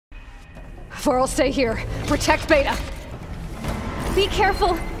Varl, stay here. Protect Beta. Be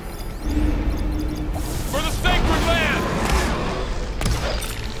careful. For the sacred land!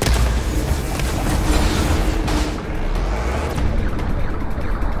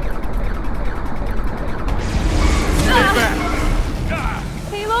 Stay back!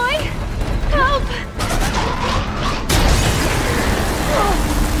 Aloy! Help!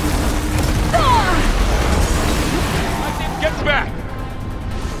 Get back!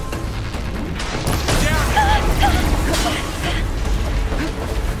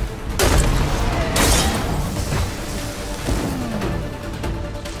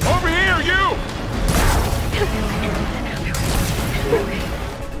 Over here, you!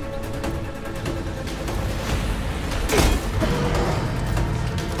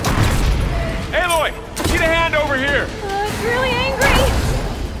 Aloy! Get a hand over here! It's really angry!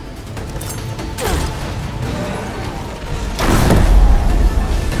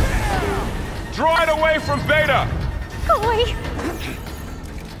 Draw it away from Beta! Aloy!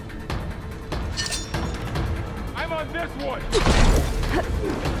 I'm on this one!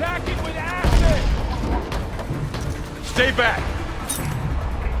 Attack it with acid! Stay back!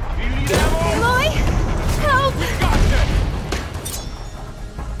 Do you need ammo? Aloy! Help! Gotcha!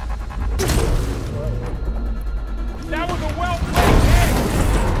 That was a well-played hit!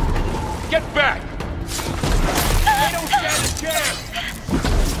 Get back! They don't stand a chance!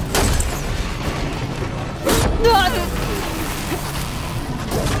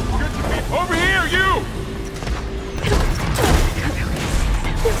 Good to be over here, you!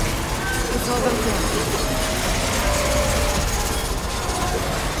 It's all done for.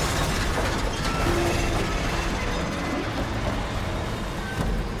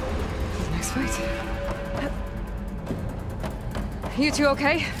 Next fight. You two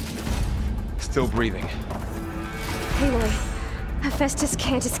okay? Still breathing. Aloy, Hephaestus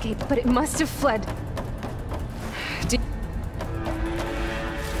can't escape, but it must have fled.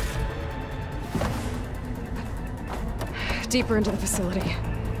 Deeper into the facility.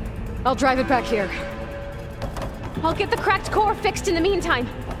 I'll drive it back here. I'll get the cracked core fixed in the meantime.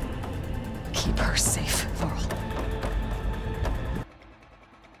 Keep her safe, Varl.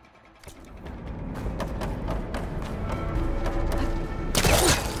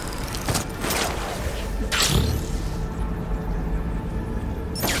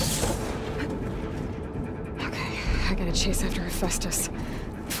 Okay, I gotta chase after Hephaestus.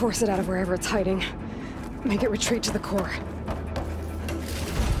 Force it out of wherever it's hiding. Make it retreat to the core.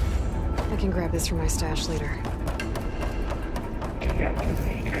 I can grab this from my stash later.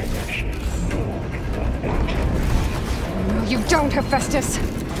 No, you don't, Hephaestus!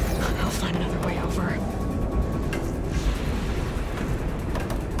 I'll find another way over.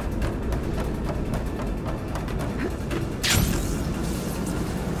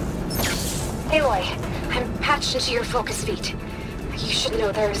 Aloy, I'm patched into your focus feed. You should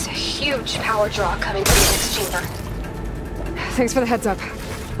know there's a huge power draw coming from the next chamber. Thanks for the heads up.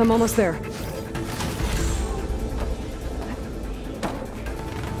 I'm almost there.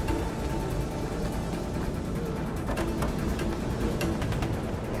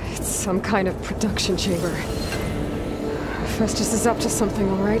 It's some kind of production chamber. Festus is up to something,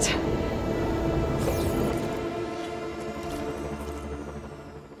 all right?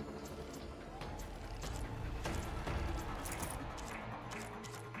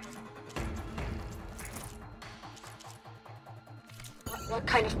 What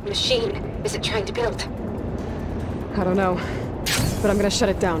kind of machine is it trying to build? I don't know, but I'm gonna shut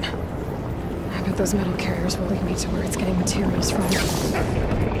it down. I bet those metal carriers will lead me to where it's getting materials from.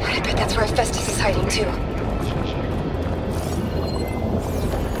 I bet that's where Hephaestus is hiding too.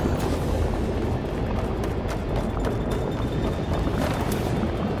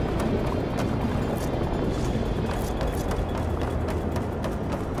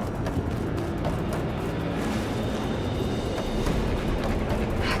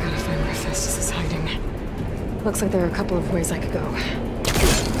 Looks like there are a couple of ways I could go.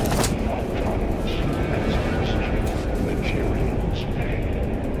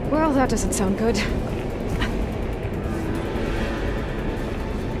 Well, that doesn't sound good.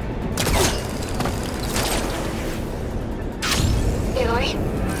 Aloy,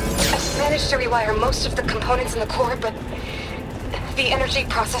 I've managed to rewire most of the components in the core, but the energy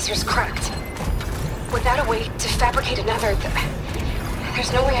processor's cracked. Without a way to fabricate another,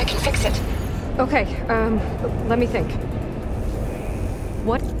 there's no way I can fix it. Okay, let me think.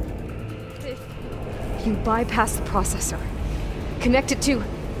 What if you bypass the processor? Connect it to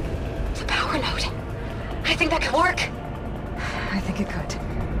the power node. I think that could work. I think it could.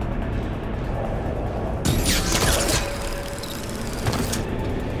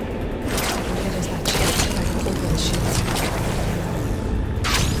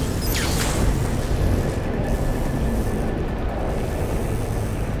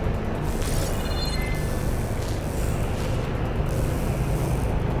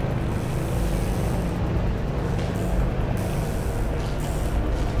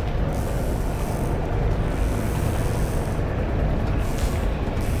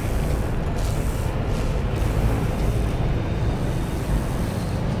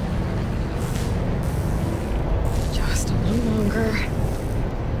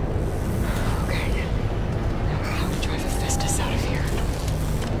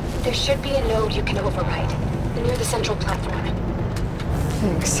 should be a node you can override, near the central platform.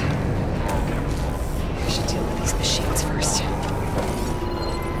 Thanks. I should deal with these machines first.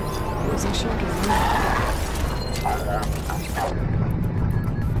 Losing Shieldwing.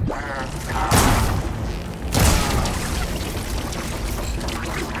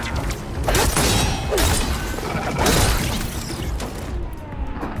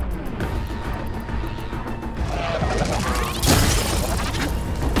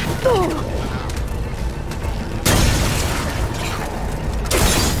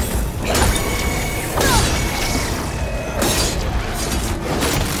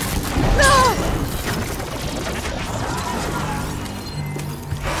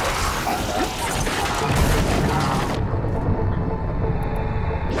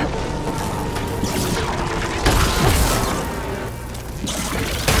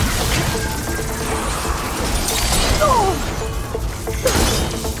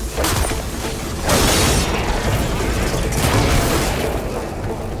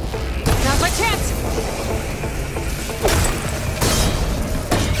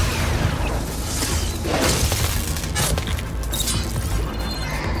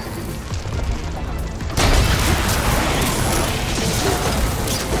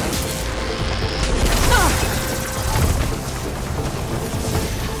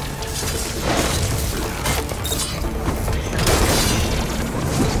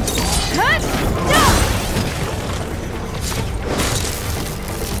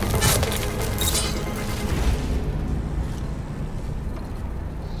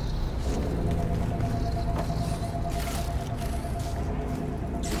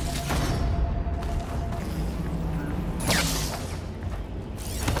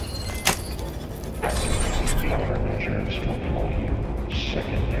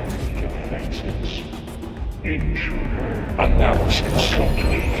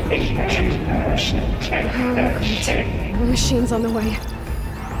 Machines on the way.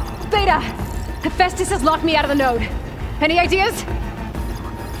 Beta! Hephaestus has locked me out of the node. Any ideas?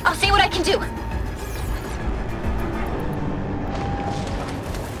 I'll see what I can do.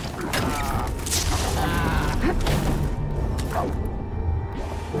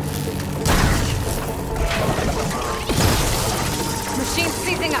 Machine's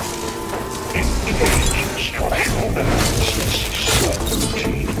seizing us. Structural analysis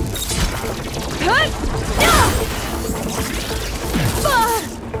routine.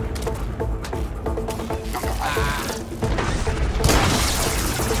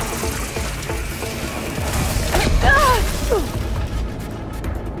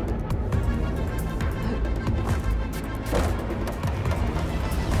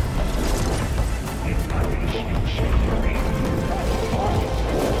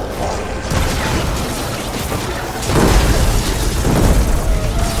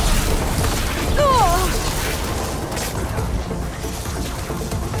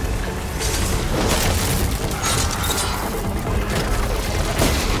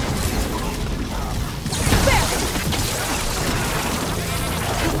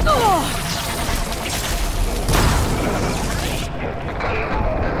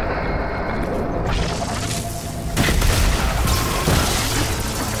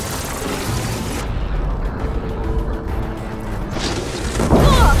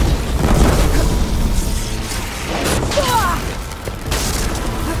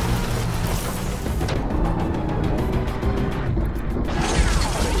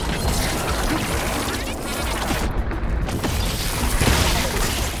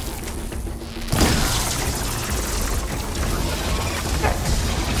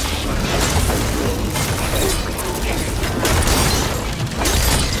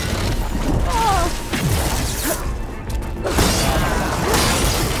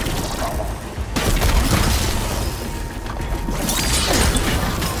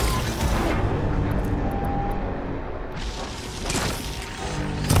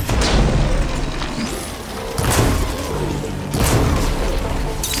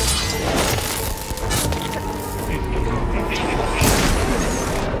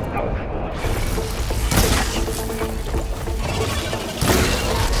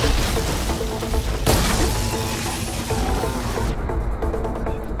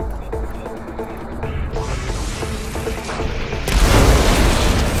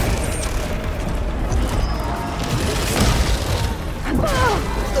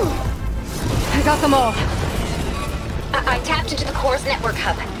 Them all. I tapped into the core's network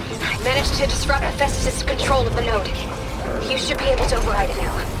hub. I managed to disrupt Hephaestus' control of the node. You should be able to override it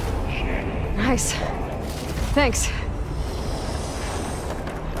now. Nice. Thanks.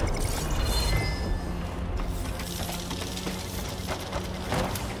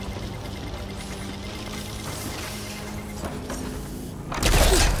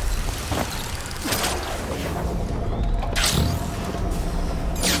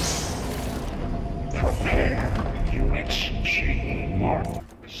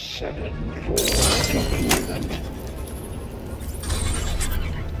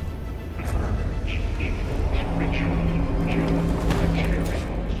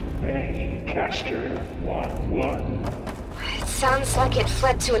 Pullcaster 1-1. It sounds like it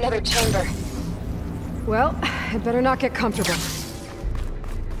fled to another chamber. Well, I'd better not get comfortable.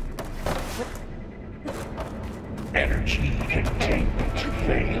 Energy containment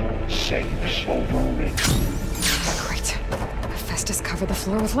failed. Safes overridden. Great. Festus covered the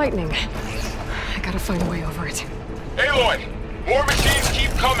floor with lightning. I gotta find a way over it. Aloy! More machines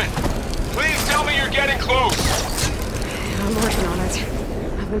keep coming! Please tell me you're getting close! I'm working on it.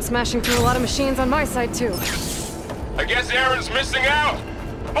 I've been smashing through a lot of machines on my side, too. I guess Aaron's missing out!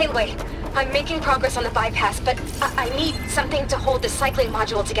 Anyway, I'm making progress on the bypass, but I need something to hold the cycling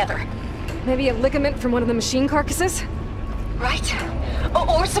module together. Maybe a ligament from one of the machine carcasses? Right?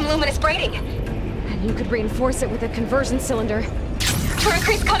 Or some luminous braiding. And you could reinforce it with a conversion cylinder. For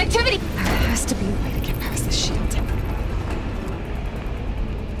increased connectivity! There has to be a way to get past the shield.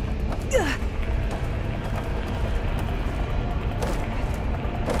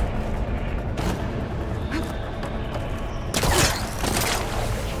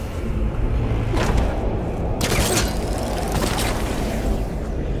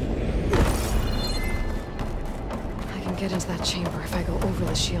 I can get into that chamber if I go over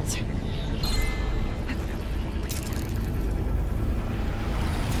the shield.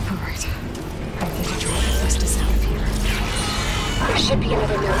 Alright. I need to draw Festus out of here. There should be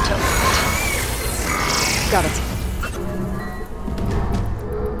another node to open it. Got it.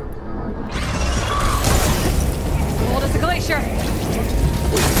 Cold as a glacier.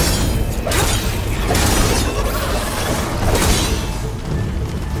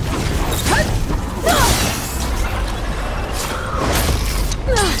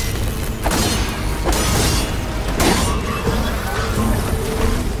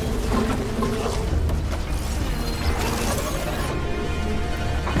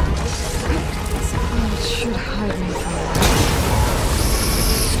 Should hide me from that.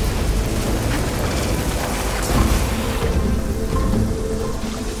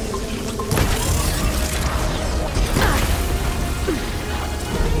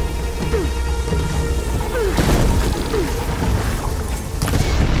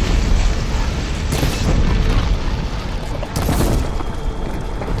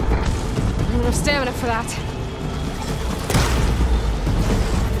 I don't have stamina for that.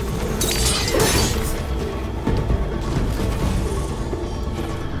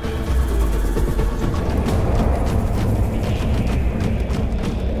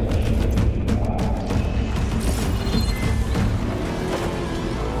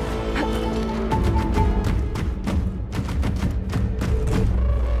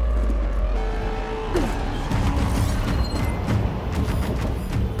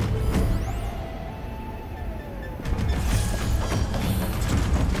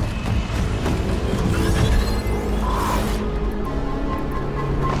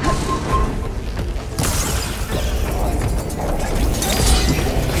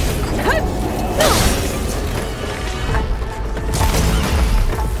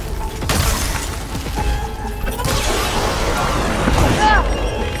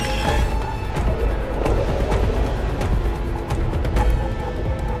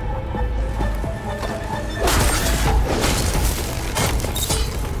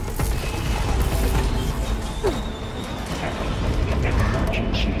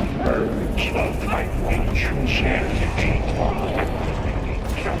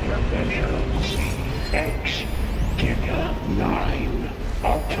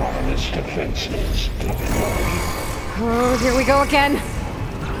 Oh, here we go again. Oh,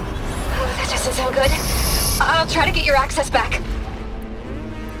 that doesn't sound good. I'll try to get your access back.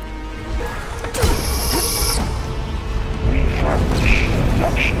 Refurbish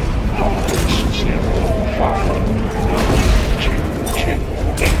production. Harvest 059284.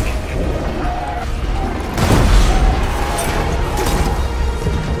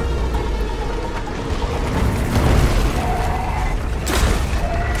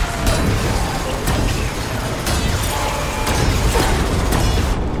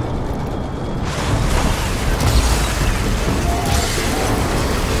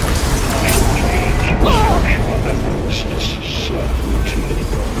 This is so routine.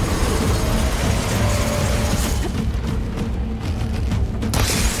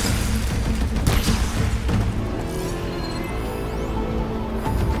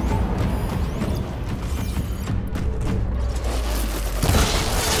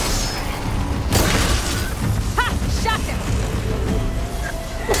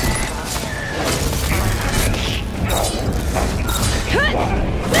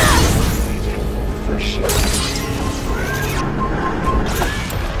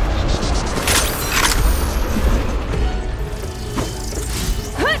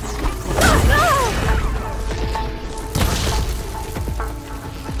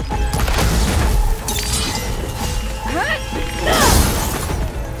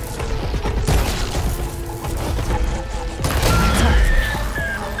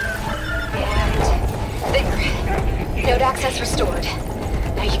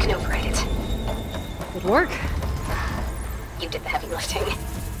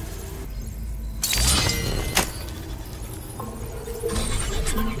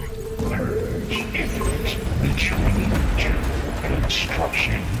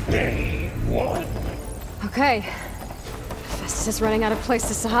 Okay. Festus is running out of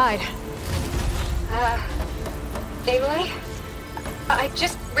places to hide. Aloy? I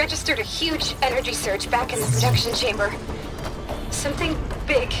just registered a huge energy surge back in the production chamber. Something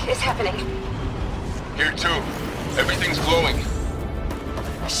big is happening. Here too. Everything's glowing.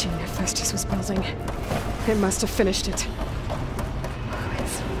 The machine that Festus was building. It must have finished it.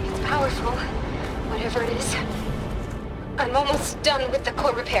 It's powerful, whatever it is. I'm almost done with the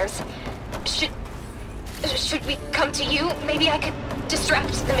core repairs. Should we come to you? Maybe I could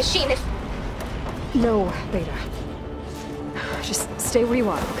distract the machine if... No, Beta. Just stay where you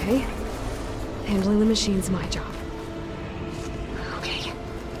are, okay? Handling the machine's my job. Okay.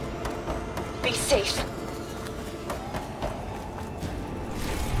 Be safe.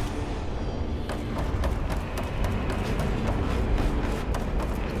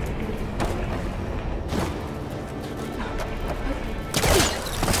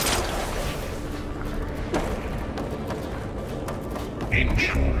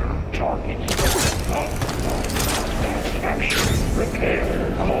 Intruder target. Action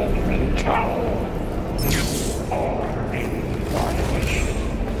repair Cauldron Tower. You are in violation,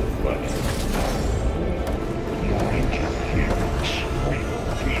 but your interference will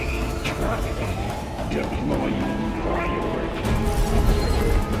be tried. Deploying priority.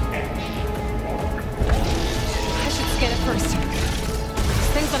 I should scan it first. These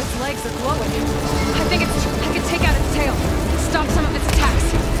things on its legs are glowing. I can take out its tail. Stop some of its attacks.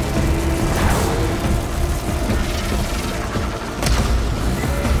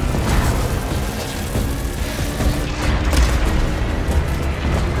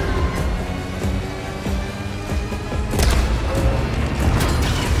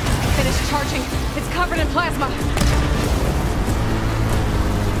 Finish charging. It's covered in plasma.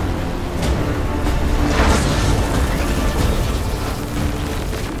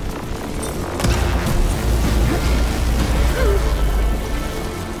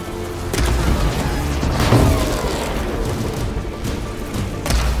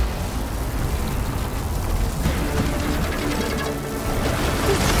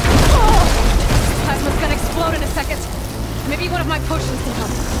 Maybe one of my potions can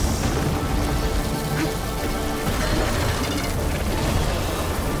help.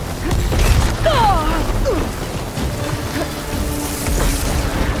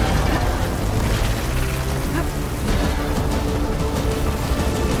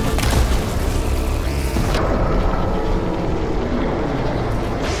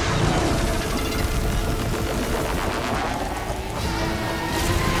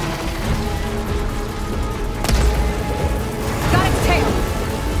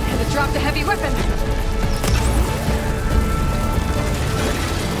 Dropped a heavy weapon.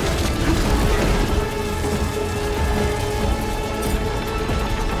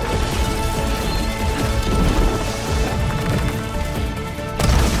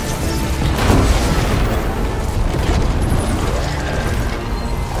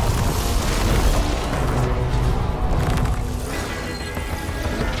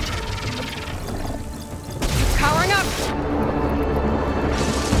 Powering up.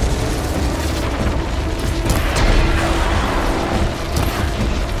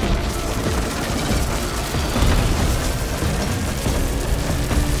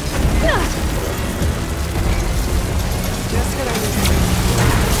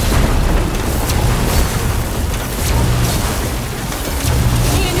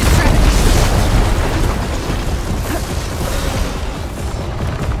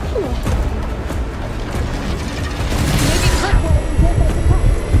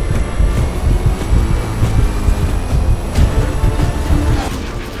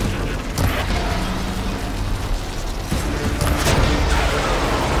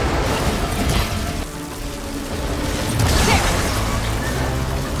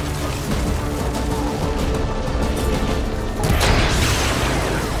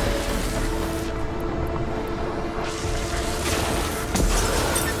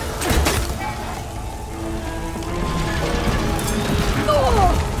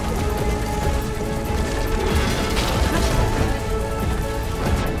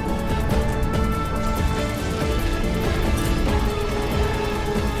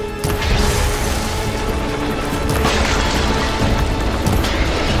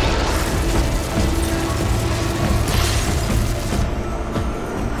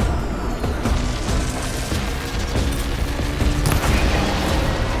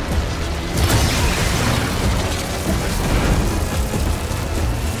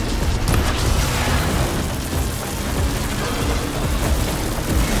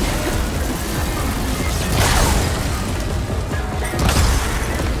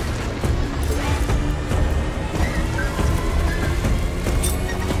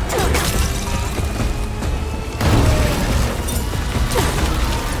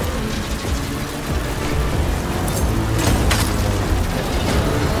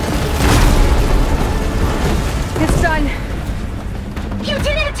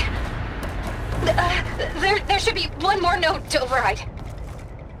 There should be one more node to override.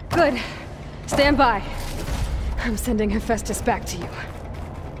 Good. Stand by. I'm sending Hephaestus back to you.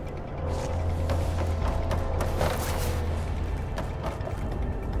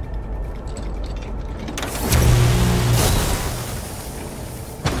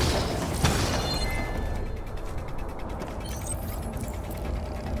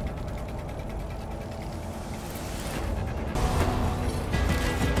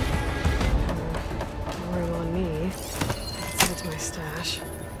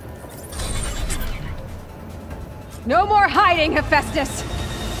 No more hiding, Hephaestus!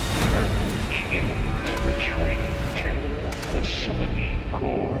 Retreat to facility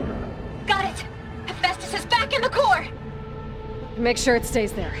core. Got it! Hephaestus is back in the core! Make sure it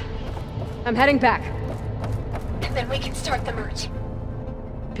stays there. I'm heading back. And then we can start the merge.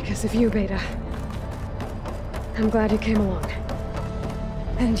 Because of you, Beta. I'm glad you came along.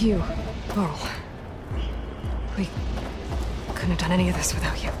 And you, Laurel. We couldn't have done any of this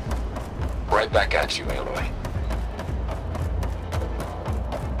without you. Right back at you, Aloy.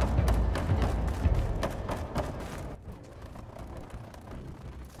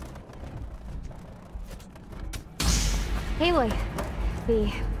 Aloy,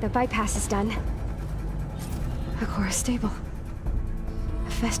 the bypass is done. The core is stable.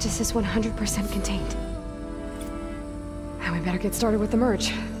 Hephaestus is 100% contained. And we better get started with the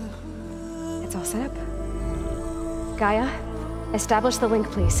merge. It's all set up. Gaia, establish the link,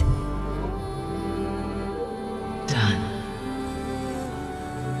 please. Done.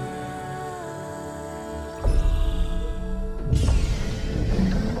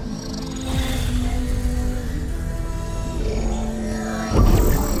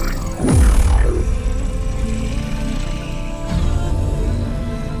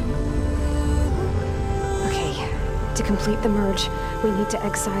 To complete the merge, we need to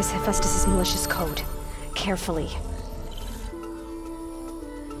excise Hephaestus' malicious code. Carefully.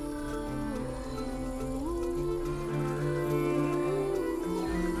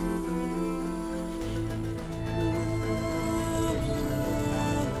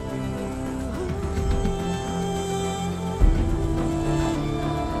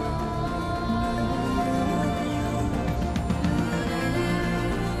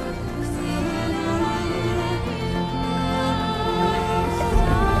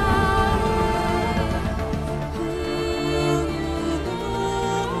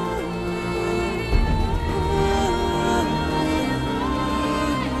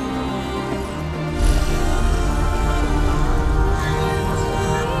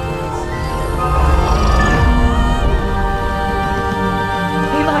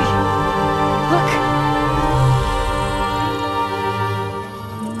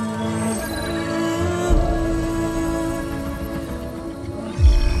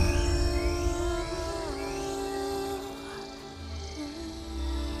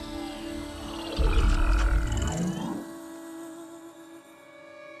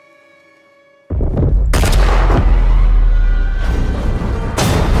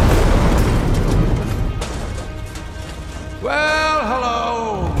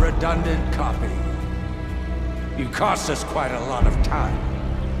 Redundant copy. You cost us quite a lot of time.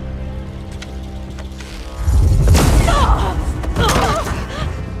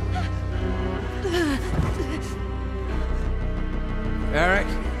 Eric,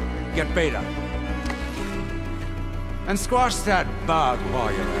 get Beta. And squash that bug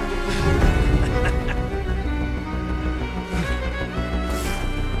while you're at it.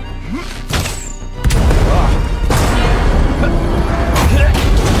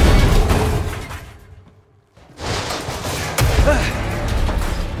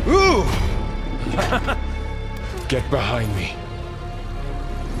 Ooh! Get behind me.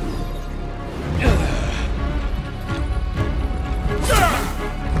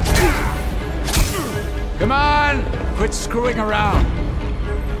 Come on! Quit screwing around!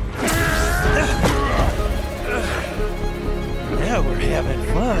 Now we're having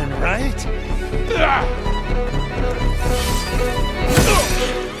fun, right?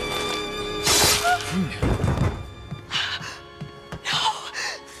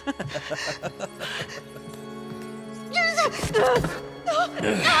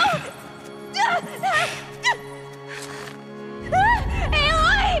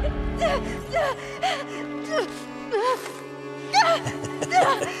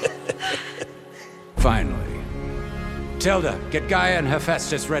 Finally. Tilda, get Gaia and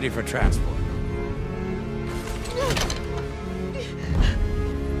Hephaestus ready for transport.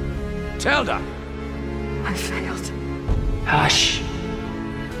 Tilda! I failed. Hush.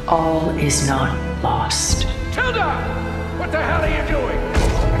 All is not lost. Tilda! What the hell are you doing?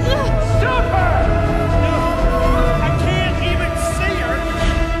 Stop her!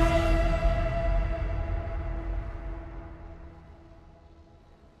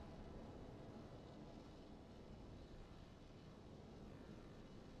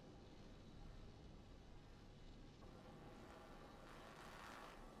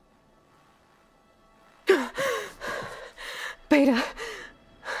 Beta.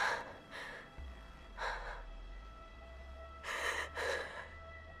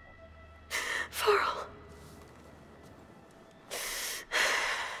 Varl.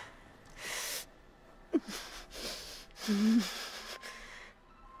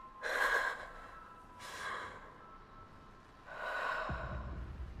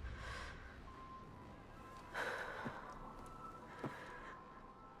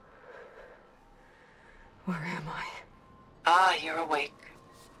 Where am I? Ah, you're awake.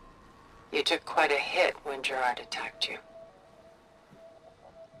 You took quite a hit when Gerard attacked you.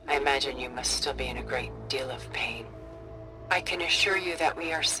 I imagine you must still be in a great deal of pain. I can assure you that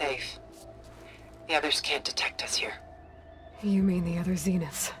we are safe. The others can't detect us here. You mean the other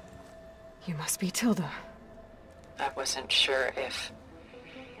Zeniths? You must be Tilda. I wasn't sure if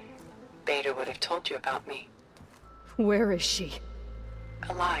Beta would have told you about me. Where is she?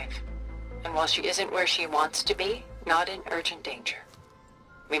 Alive. And while she isn't where she wants to be, not in urgent danger.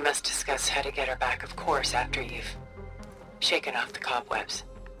 We must discuss how to get her back, of course, after you've shaken off the cobwebs.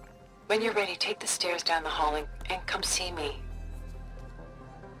 When you're ready, take the stairs down the hall and come see me.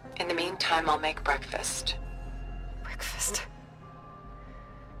 In the meantime, I'll make breakfast. Breakfast.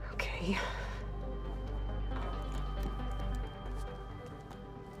 Okay.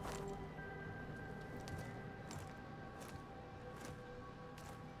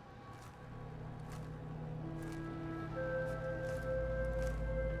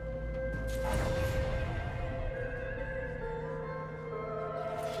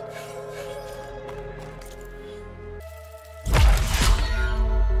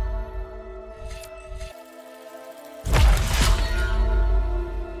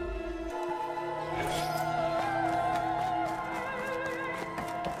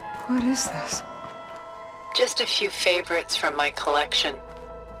 What is this? Just a few favorites from my collection.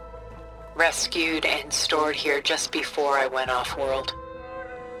 Rescued and stored here just before I went off-world.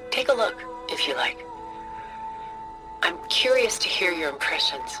 Take a look, if you like. I'm curious to hear your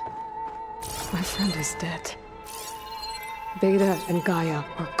impressions. My friend is dead. Beta and Gaia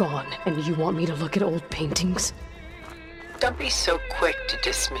are gone, and you want me to look at old paintings? Don't be so quick to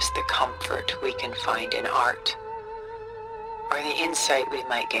dismiss the comfort we can find in art, or the insight we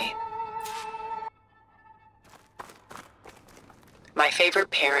might gain. My favorite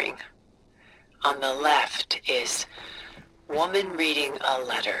pairing on the left is Woman Reading a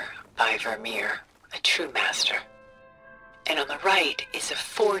Letter by Vermeer, a true master. And on the right is a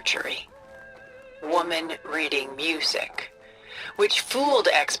forgery, Woman Reading Music, which fooled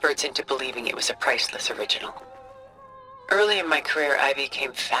experts into believing it was a priceless original. Early in my career, I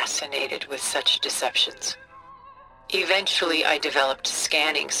became fascinated with such deceptions. Eventually, I developed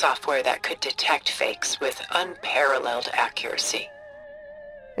scanning software that could detect fakes with unparalleled accuracy.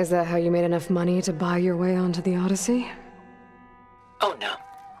 Is that how you made enough money to buy your way onto the Odyssey? Oh no.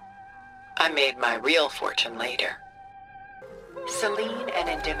 I made my real fortune later. Selene and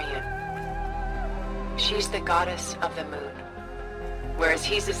Endymion. She's the goddess of the moon, whereas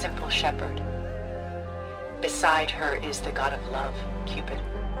he's a simple shepherd. Beside her is the god of love, Cupid.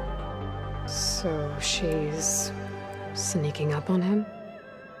 So she's sneaking up on him?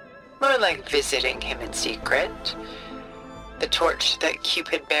 More like visiting him in secret. The torch that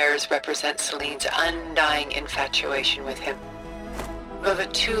Cupid bears represents Selene's undying infatuation with him. Though the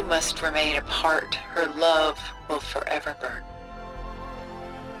two must remain apart, her love will forever burn.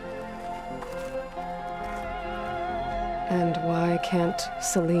 And why can't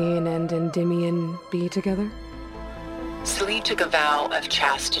Selene and Endymion be together? Selene took a vow of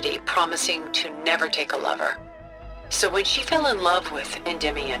chastity, promising to never take a lover. So when she fell in love with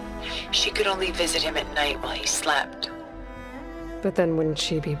Endymion, she could only visit him at night while he slept. But then wouldn't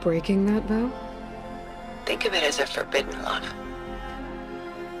she be breaking that vow? Think of it as a forbidden love.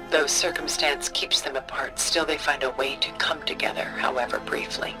 Though circumstance keeps them apart, still they find a way to come together, however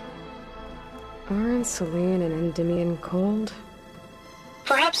briefly. Aren't Selene and Endymion cold?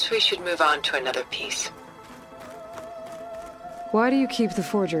 Perhaps we should move on to another piece. Why do you keep the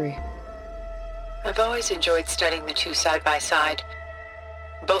forgery? I've always enjoyed studying the two side by side.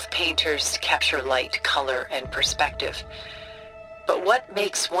 Both painters capture light, color, and perspective. But what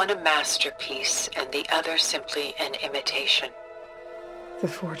makes one a masterpiece and the other simply an imitation? The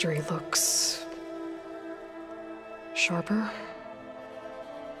forgery looks sharper.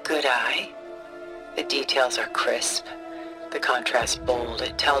 Good eye. The details are crisp, the contrast bold.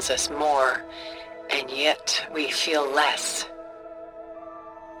 It tells us more, and yet we feel less.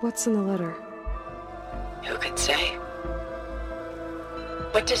 What's in the letter? Who can say?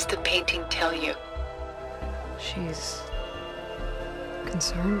 What does the painting tell you? She's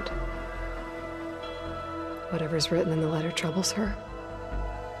concerned. Whatever's written in the letter troubles her.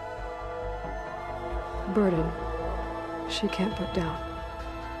 A burden she can't put down.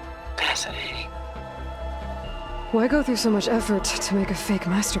 Fascinating. Why go through so much effort to make a fake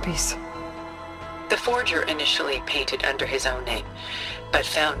masterpiece? The forger initially painted under his own name, but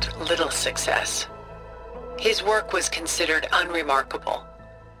found little success. His work was considered unremarkable.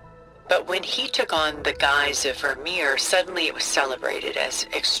 But when he took on the guise of Vermeer, suddenly it was celebrated as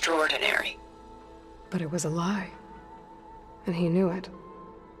extraordinary. But it was a lie. And he knew it.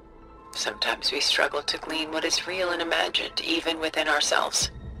 Sometimes we struggle to glean what is real and imagined, even within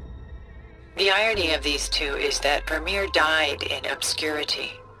ourselves. The irony of these two is that Vermeer died in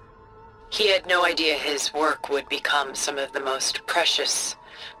obscurity. He had no idea his work would become some of the most precious,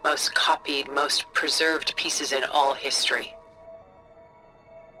 most copied, most preserved pieces in all history.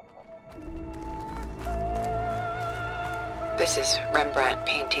 This is Rembrandt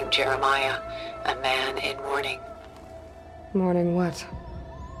painting Jeremiah, a man in mourning. Mourning what?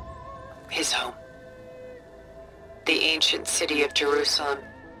 His home. The ancient city of Jerusalem.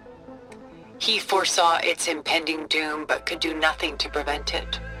 He foresaw its impending doom, but could do nothing to prevent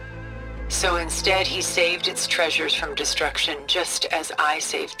it. So instead, he saved its treasures from destruction, just as I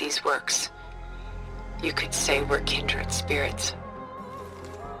saved these works. You could say we're kindred spirits.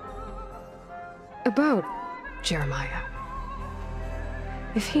 About Jeremiah.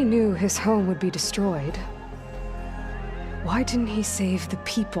 If he knew his home would be destroyed, why didn't he save the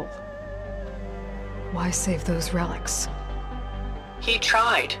people? Why save those relics? He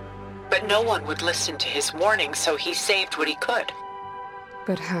tried, but no one would listen to his warning, so he saved what he could.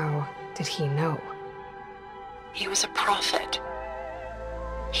 But how did he know? He was a prophet.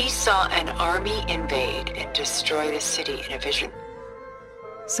 He saw an army invade and destroy the city in a vision.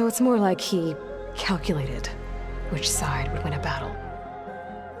 So it's more like he calculated which side would win a battle.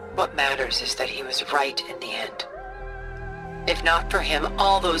 What matters is that he was right in the end. If not for him,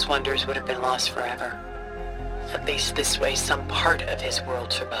 all those wonders would have been lost forever. At least this way, some part of his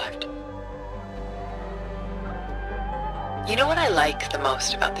world survived. You know what I like the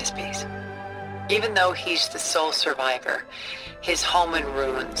most about this piece? Even though he's the sole survivor, his home in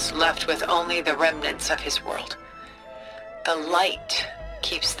ruins, left with only the remnants of his world. The light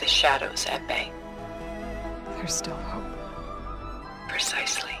keeps the shadows at bay. There's still hope.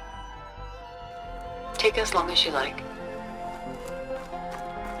 Precisely. Take as long as you like.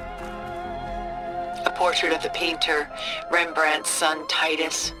 A portrait of the painter, Rembrandt's son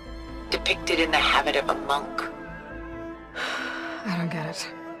Titus, depicted in the habit of a monk. I don't get it.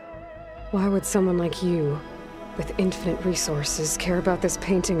 Why would someone like you, with infinite resources, care about this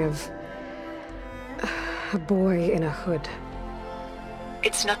painting of a boy in a hood?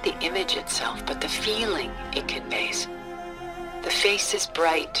 It's not the image itself, but the feeling it conveys. The face is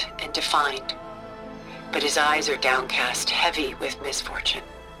bright and defined, but his eyes are downcast, heavy with misfortune.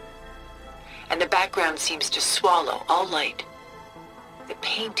 And the background seems to swallow all light. The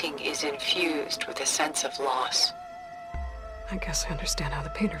painting is infused with a sense of loss. I guess I understand how the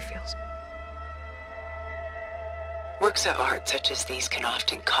painter feels. Works of art such as these can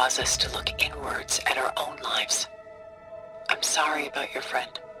often cause us to look inwards at our own lives. I'm sorry about your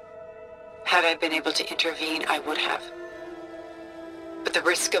friend. Had I been able to intervene, I would have. But the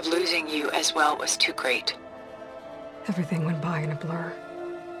risk of losing you as well was too great. Everything went by in a blur.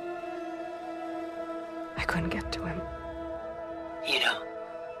 I couldn't get to him. You know,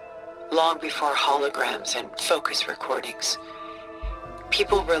 long before holograms and focus recordings,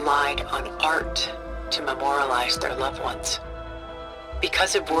 people relied on art to memorialize their loved ones.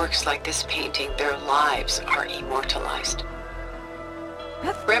 Because of works like this painting, their lives are immortalized.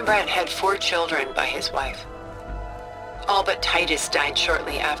 Rembrandt had 4 children by his wife. All but Titus died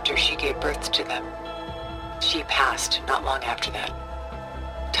shortly after she gave birth to them. She passed not long after that.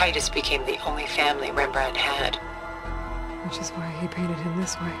 Titus became the only family Rembrandt had. Which is why he painted him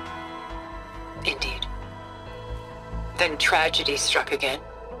this way. Indeed. Then tragedy struck again.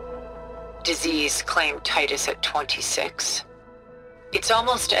 Disease claimed Titus at 26. It's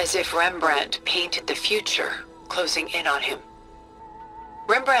almost as if Rembrandt painted the future, closing in on him.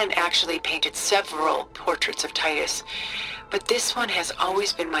 Rembrandt actually painted several portraits of Titus, but this one has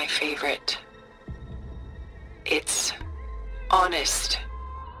always been my favorite. It's honest.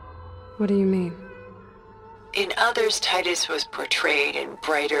 What do you mean? In others, Titus was portrayed in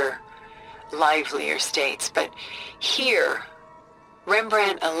brighter, livelier states, but here,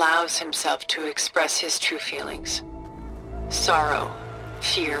 Rembrandt allows himself to express his true feelings. Sorrow,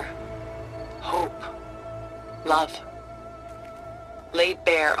 fear, hope, love, laid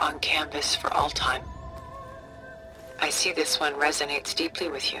bare on canvas for all time. I see this one resonates deeply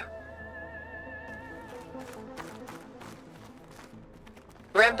with you.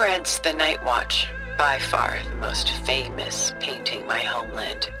 Rembrandt's The Night Watch, by far the most famous painting my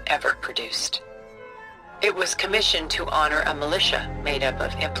homeland ever produced. It was commissioned to honor a militia made up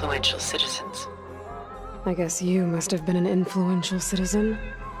of influential citizens. I guess you must have been an influential citizen.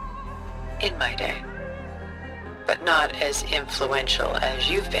 In my day. But not as influential as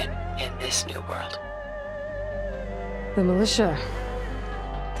you've been in this new world. The militia.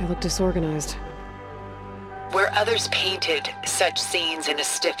 They look disorganized. Where others painted such scenes in a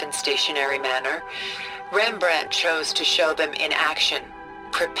stiff and stationary manner, Rembrandt chose to show them in action,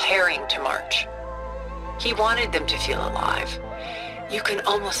 preparing to march. He wanted them to feel alive. You can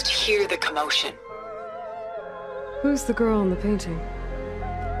almost hear the commotion. Who's the girl in the painting?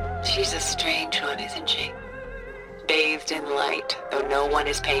 She's a strange one, isn't she? Bathed in light, though no one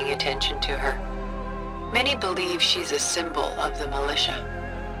is paying attention to her. Many believe she's a symbol of the militia.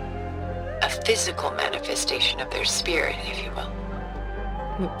 A physical manifestation of their spirit, if you will.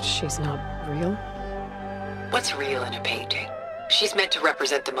 But she's not real? What's real in a painting? She's meant to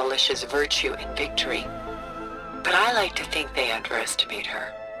represent the militia's virtue and victory. But I like to think they underestimate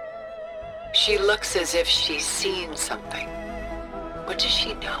her. She looks as if she's seen something. What does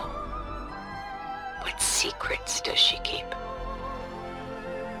she know? What secrets does she keep?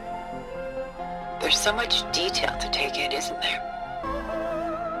 There's so much detail to take in, isn't there?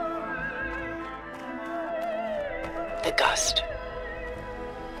 The Gust,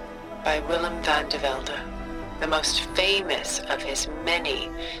 by Willem van de Velde, the most famous of his many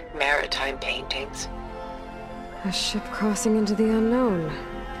maritime paintings. A ship crossing into the unknown.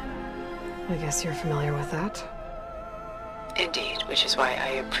 I guess you're familiar with that. Indeed, which is why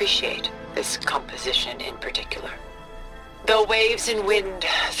I appreciate this composition in particular. Though waves and wind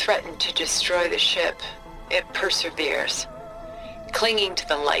threaten to destroy the ship, it perseveres, clinging to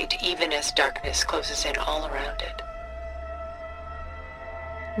the light even as darkness closes in all around it.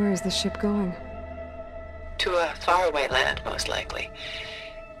 Where is the ship going? To a faraway land, most likely.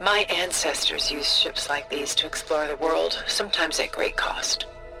 My ancestors used ships like these to explore the world, sometimes at great cost.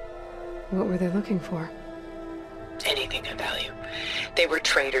 What were they looking for? Anything of value. They were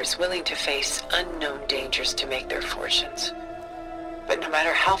traders willing to face unknown dangers to make their fortunes. But no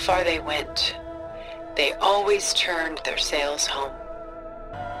matter how far they went, they always turned their sails home.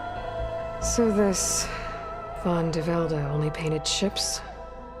 So this Van de Velde only painted ships?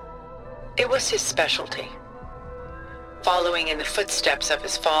 It was his specialty. Following in the footsteps of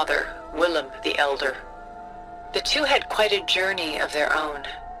his father, Willem the Elder. The two had quite a journey of their own,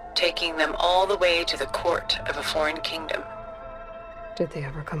 taking them all the way to the court of a foreign kingdom. Did they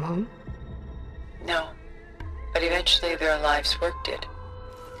ever come home? No, but eventually their lives' work did.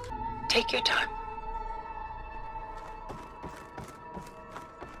 Take your time.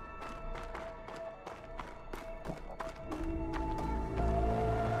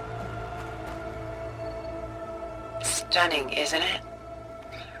 Stunning, isn't it?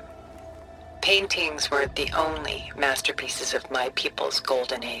 Paintings were the only masterpieces of my people's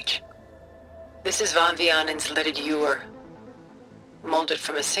golden age. This is Van Vianen's lidded ewer, molded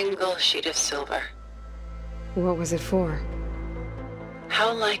from a single sheet of silver. What was it for?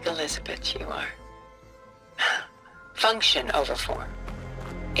 How like Elizabeth you are. Function over form.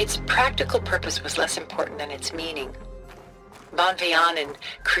 Its practical purpose was less important than its meaning. Van Vianen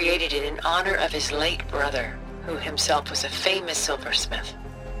created it in honor of his late brother, who himself was a famous silversmith.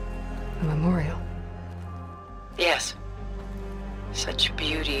 A memorial? Yes. Such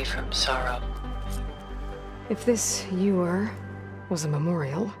beauty from sorrow. If this ewer was a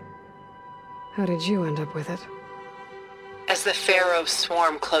memorial, how did you end up with it? As the Pharaoh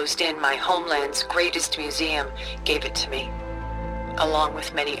swarm closed in, my homeland's greatest museum gave it to me, along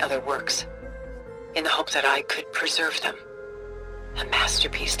with many other works, in the hope that I could preserve them. A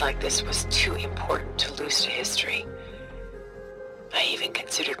masterpiece like this was too important to lose to history. I even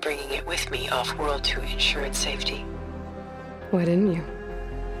considered bringing it with me off-world to ensure its safety. Why didn't you?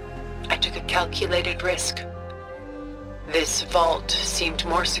 I took a calculated risk. This vault seemed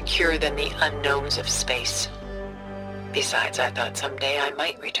more secure than the unknowns of space. Besides, I thought someday I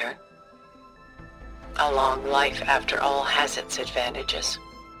might return. A long life, after all, has its advantages.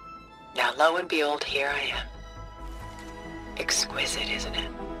 Now, lo and behold, here I am. Exquisite, isn't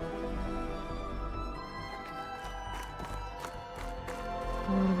it?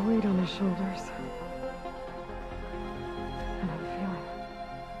 A lot of weight on his shoulders. I have a feeling.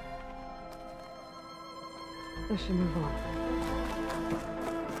 I should move on.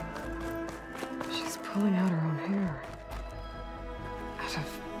 She's pulling out her own hair. Out of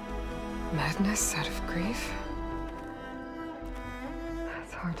madness, out of grief.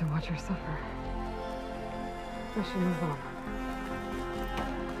 It's hard to watch her suffer. I should move on.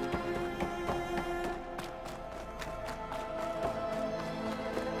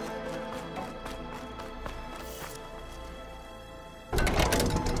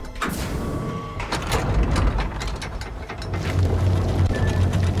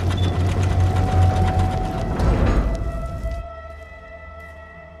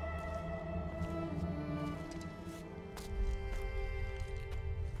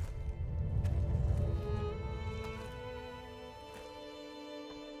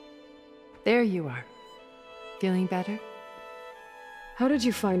 There you are. Feeling better? How did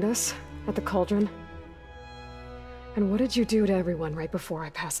you find us? At the cauldron? And what did you do to everyone right before I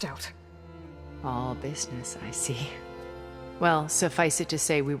passed out? All business, I see. Well, suffice it to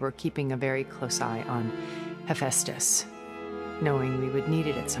say we were keeping a very close eye on Hephaestus, knowing we would need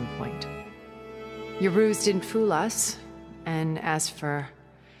it at some point. Your ruse didn't fool us, and as for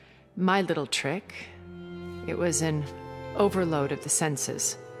my little trick, it was an overload of the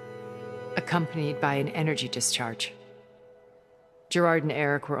senses, accompanied by an energy discharge. Gerard and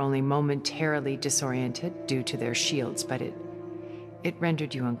Eric were only momentarily disoriented due to their shields, but it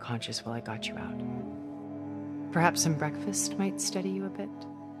rendered you unconscious while I got you out. Perhaps some breakfast might steady you a bit?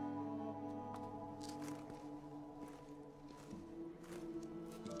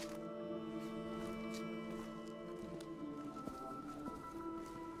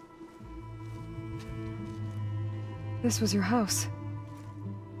 This was your house.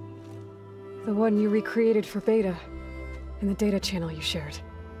 The one you recreated for Beta, in the data channel you shared.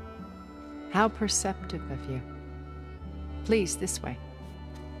 How perceptive of you. Please, this way.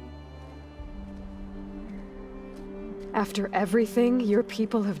 After everything your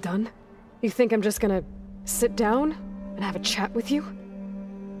people have done, you think I'm just gonna sit down and have a chat with you?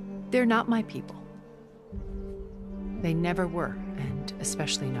 They're not my people. They never were, and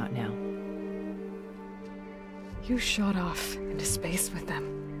especially not now. You shot off into space with them,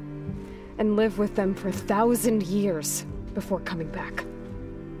 and lived with them for 1,000 years before coming back.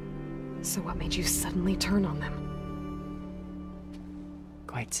 So what made you suddenly turn on them?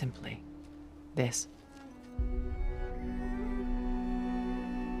 Quite simply, this.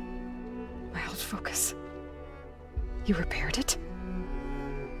 My old focus. You repaired it?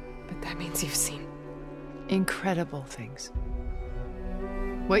 But that means you've seen incredible things.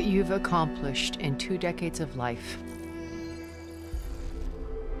 What you've accomplished in 2 decades of life.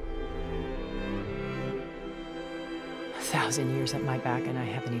 A 1,000 years at my back and I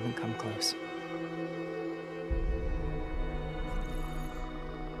haven't even come close.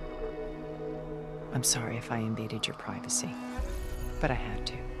 I'm sorry if I invaded your privacy, but I had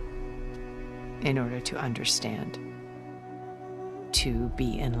to. In order to understand. To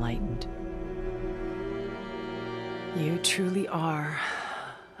be enlightened. You truly are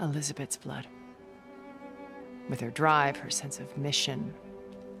Elizabeth's blood. With her drive, her sense of mission,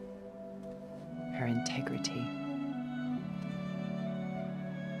 her integrity.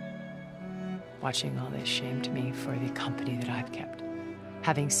 Watching all this shamed me for the company that I've kept.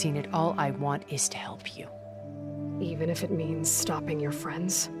 Having seen it, all I want is to help you. Even if it means stopping your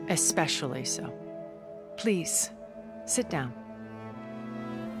friends? Especially so. Please, sit down.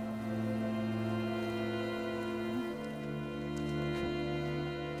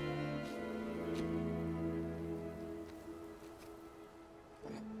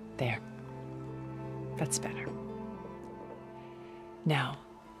 There. That's better. Now,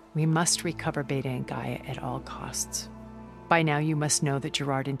 we must recover Beta and Gaia at all costs. By now, you must know that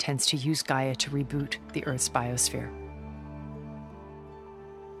Gerard intends to use Gaia to reboot the Earth's biosphere.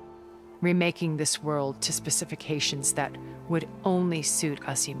 Remaking this world to specifications that would only suit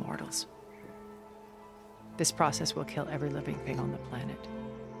us immortals. This process will kill every living thing on the planet.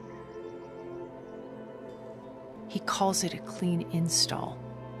 He calls it a clean install.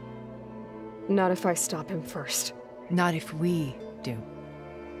 Not if I stop him first. Not if we do.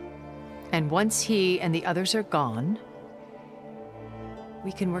 And once he and the others are gone,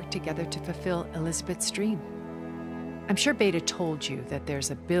 we can work together to fulfill Elizabeth's dream. I'm sure Beta told you that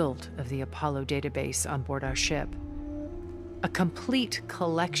there's a build of the Apollo database on board our ship. A complete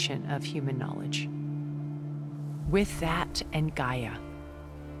collection of human knowledge. With that and Gaia,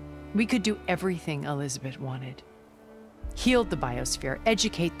 we could do everything Elizabeth wanted. Heal the biosphere,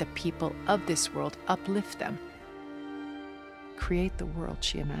 educate the people of this world, uplift them. Create the world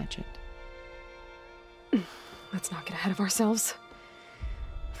she imagined. Let's not get ahead of ourselves.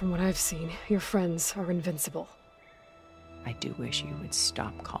 From what I've seen, your friends are invincible. I do wish you would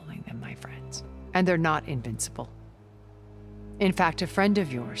stop calling them my friends. And they're not invincible. In fact, a friend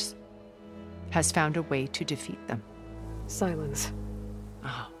of yours has found a way to defeat them. Silence.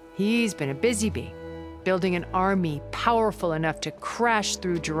 Oh, he's been a busy bee, building an army powerful enough to crash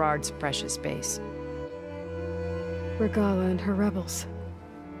through Gerard's precious base. Regala and her rebels.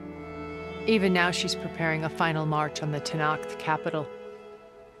 Even now she's preparing a final march on the Tenakth capital.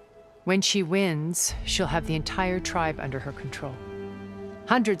 When she wins, she'll have the entire tribe under her control.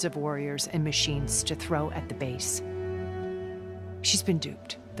 Hundreds of warriors and machines to throw at the base. She's been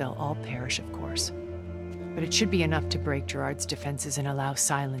duped. They'll all perish, of course. But it should be enough to break Gerard's defenses and allow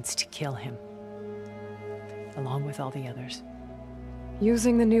Silence to kill him. Along with all the others.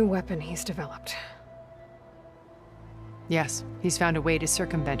 Using the new weapon he's developed. Yes, he's found a way to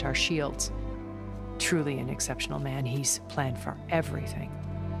circumvent our shields. Truly an exceptional man. He's planned for everything.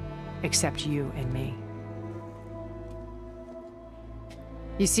 Except you and me.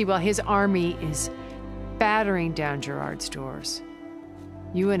 You see, while his army is battering down Gerard's doors,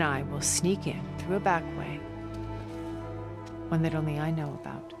 you and I will sneak in through a back way, one that only I know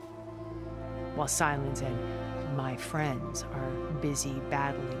about, while Silence and my friends are busy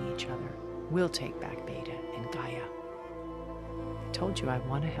battling each other. We'll take back Beta and Gaia. I told you I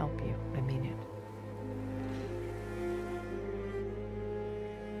want to help you. I mean it.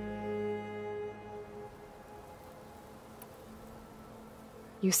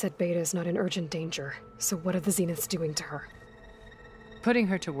 You said Beta is not in urgent danger, so what are the Zeniths doing to her? Putting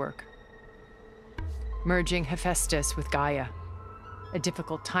her to work. Merging Hephaestus with Gaia. A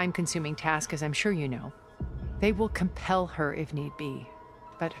difficult, time-consuming task, as I'm sure you know. They will compel her if need be.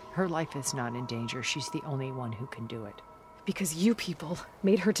 But her life is not in danger. She's the only one who can do it. Because you people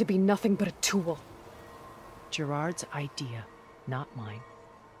made her to be nothing but a tool. Gerard's idea, not mine.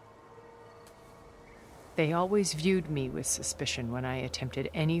 They always viewed me with suspicion when I attempted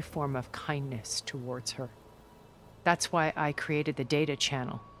any form of kindness towards her. That's why I created the data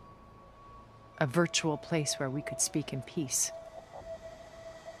channel. A virtual place where we could speak in peace.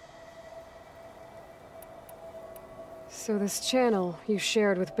 So this channel you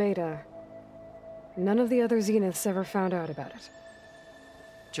shared with Beta, none of the other Zeniths ever found out about it.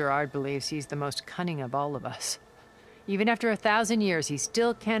 Gerard believes he's the most cunning of all of us. Even after 1,000 years, he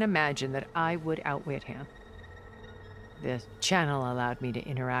still can't imagine that I would outwit him. The channel allowed me to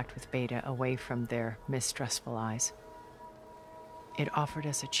interact with Beta away from their mistrustful eyes. It offered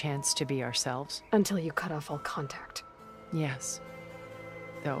us a chance to be ourselves. Until you cut off all contact. Yes,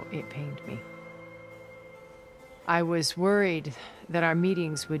 though it pained me. I was worried that our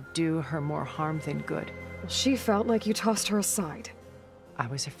meetings would do her more harm than good. Well, she felt like you tossed her aside. I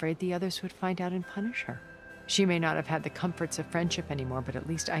was afraid the others would find out and punish her. She may not have had the comforts of friendship anymore, but at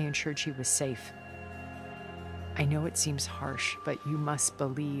least I ensured she was safe. I know it seems harsh, but you must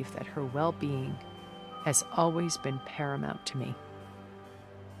believe that her well-being has always been paramount to me.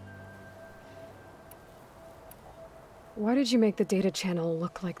 Why did you make the data channel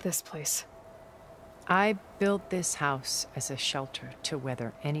look like this place? I built this house as a shelter to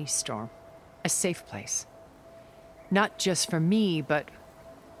weather any storm. A safe place. Not just for me, but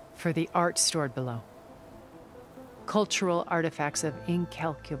for the art stored below. Cultural artifacts of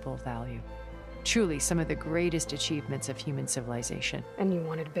incalculable value. Truly some of the greatest achievements of human civilization. And you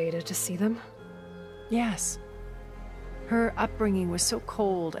wanted Beta to see them? Yes. Her upbringing was so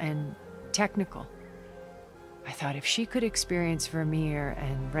cold and technical. I thought if she could experience Vermeer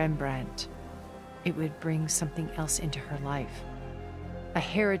and Rembrandt, it would bring something else into her life. A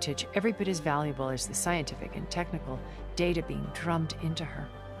heritage every bit as valuable as the scientific and technical data being drummed into her.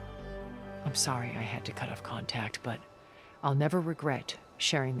 I'm sorry I had to cut off contact, but I'll never regret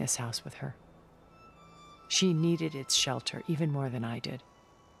sharing this house with her. She needed its shelter even more than I did.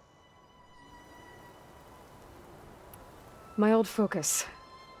 My old focus.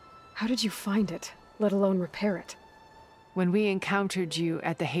 How did you find it, let alone repair it? When we encountered you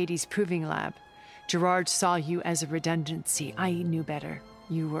at the Hades Proving Lab, Gerard saw you as a redundancy. I knew better.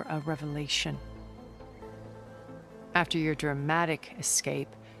 You were a revelation. After your dramatic escape,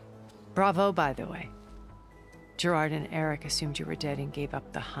 bravo, by the way. Gerard and Eric assumed you were dead and gave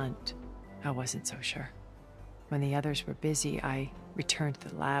up the hunt. I wasn't so sure. When the others were busy, I returned to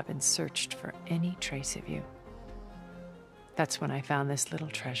the lab and searched for any trace of you. That's when I found this little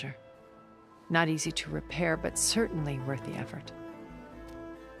treasure. Not easy to repair, but certainly worth the effort.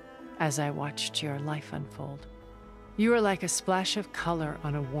 As I watched your life unfold, you were like a splash of color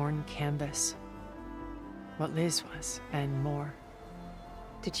on a worn canvas. What Liz was, and more.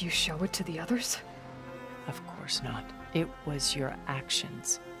 Did you show it to the others? Of course not. It was your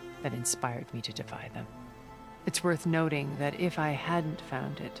actions that inspired me to defy them. It's worth noting that if I hadn't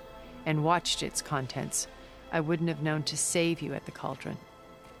found it and watched its contents, I wouldn't have known to save you at the cauldron.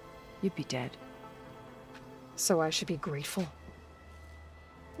 You'd be dead. So I should be grateful?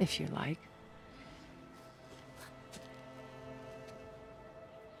 If you like.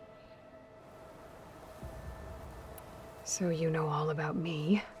 So you know all about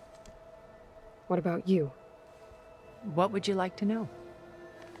me. What about you? What would you like to know?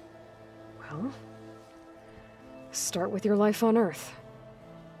 Well, start with your life on Earth.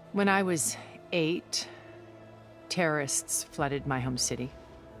 When I was 8, terrorists flooded my home city.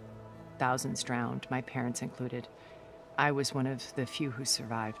 Thousands drowned, my parents included. I was one of the few who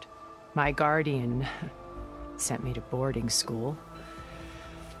survived. My guardian sent me to boarding school.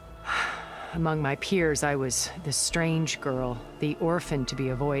 Among my peers, I was the strange girl, the orphan to be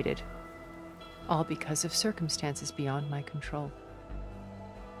avoided. All because of circumstances beyond my control.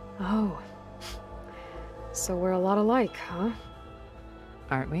 Oh. So we're a lot alike, huh?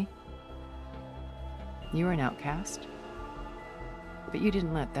 Aren't we? You were an outcast. But you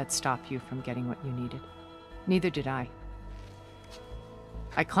didn't let that stop you from getting what you needed. Neither did I.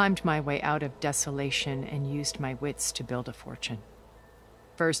 I climbed my way out of desolation and used my wits to build a fortune.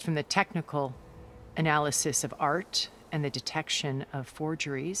 First from the technical analysis of art and the detection of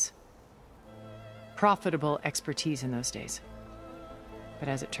forgeries. Profitable expertise in those days. But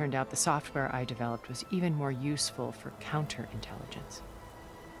as it turned out, the software I developed was even more useful for counterintelligence.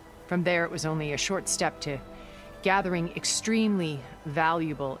 From there, it was only a short step to gathering extremely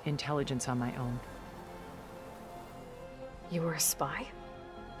valuable intelligence on my own. You were a spy?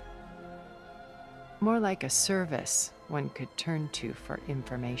 More like a service one could turn to for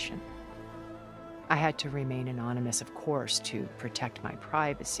information. I had to remain anonymous, of course, to protect my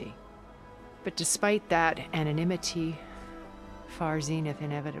privacy. But despite that anonymity, Far Zenith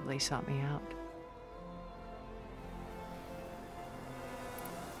inevitably sought me out.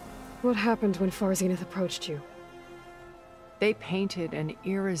 What happened when Far Zenith approached you? They painted an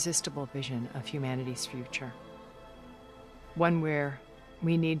irresistible vision of humanity's future. One where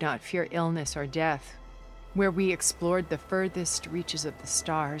we need not fear illness or death, where we explored the furthest reaches of the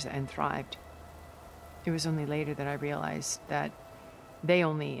stars and thrived. It was only later that I realized that they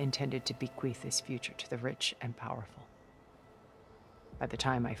only intended to bequeath this future to the rich and powerful. By the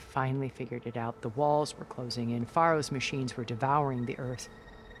time I finally figured it out, the walls were closing in, Pharaoh's machines were devouring the Earth.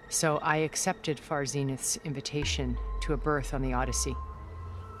 So I accepted Far Zenith's invitation to a berth on the Odyssey.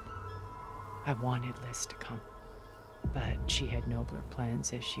 I wanted Liz to come, but she had nobler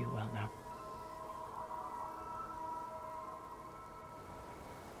plans, as you well know.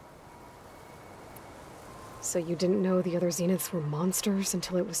 So you didn't know the other Zeniths were monsters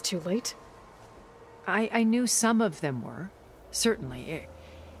until it was too late? I knew some of them were, certainly.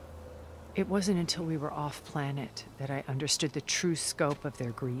 It wasn't until we were off-planet that I understood the true scope of their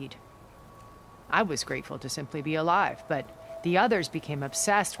greed. I was grateful to simply be alive, but the others became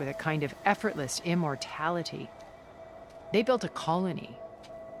obsessed with a kind of effortless immortality. They built a colony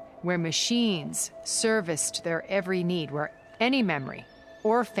where machines serviced their every need, where any memory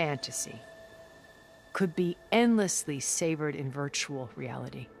or fantasy could be endlessly savored in virtual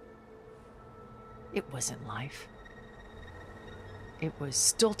reality. It wasn't life. It was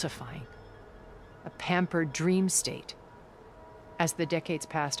stultifying, a pampered dream state. As the decades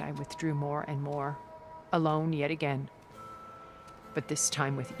passed, I withdrew more and more, alone yet again, but this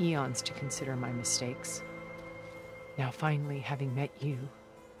time with eons to consider my mistakes. Now finally, having met you,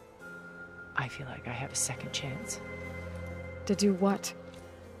 I feel like I have a second chance. To do what?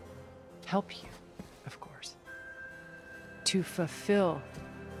 Help you, of course. To fulfill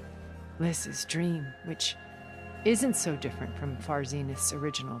Liz's dream, which isn't so different from Far Zenith's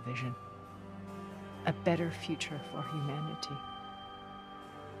original vision. A better future for humanity.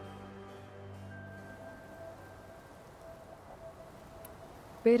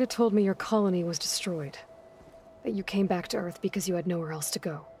 Beta told me your colony was destroyed. That you came back to Earth because you had nowhere else to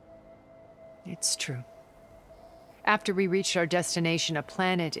go. It's true. After we reached our destination, a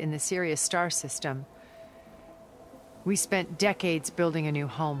planet in the Sirius star system, we spent decades building a new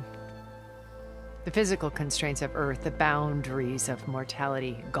home. The physical constraints of Earth, the boundaries of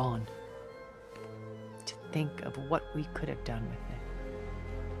mortality, gone. To think of what we could have done with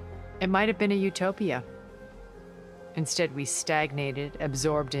it. It might have been a utopia. Instead, we stagnated,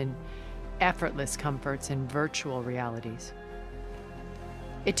 absorbed in effortless comforts and virtual realities.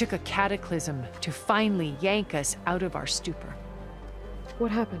 It took a cataclysm to finally yank us out of our stupor. What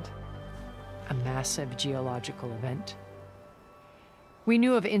happened? A massive geological event. We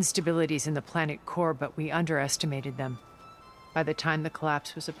knew of instabilities in the planet core, but we underestimated them. By the time the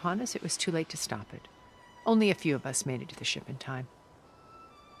collapse was upon us, it was too late to stop it. Only a few of us made it to the ship in time.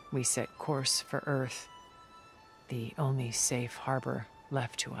 We set course for Earth, the only safe harbor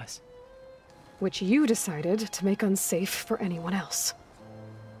left to us. Which you decided to make unsafe for anyone else.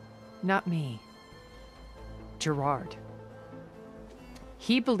 Not me. Gerard.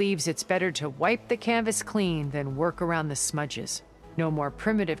 He believes it's better to wipe the canvas clean than work around the smudges. No more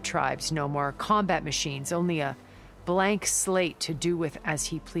primitive tribes, no more combat machines, only a blank slate to do with as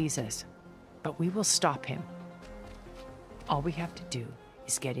he pleases. But we will stop him. All we have to do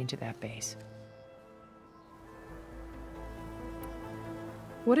is get into that base.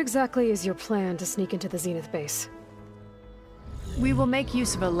 What exactly is your plan to sneak into the Zenith base? We will make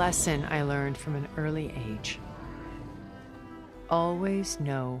use of a lesson I learned from an early age. Always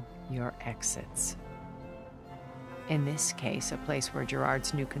know your exits. In this case, a place where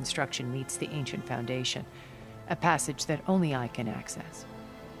Gerard's new construction meets the ancient foundation, a passage that only I can access.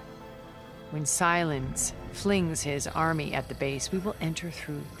 When Silence flings his army at the base, we will enter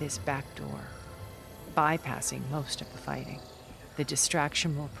through this back door, bypassing most of the fighting. The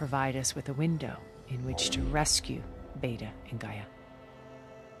distraction will provide us with a window in which to rescue Beta and Gaia.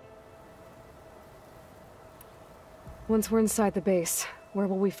 Once we're inside the base, where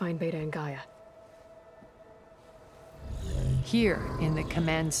will we find Beta and Gaia? Here in the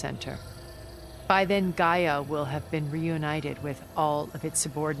command center. By then, Gaia will have been reunited with all of its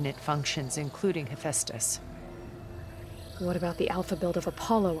subordinate functions, including Hephaestus. What about the alpha build of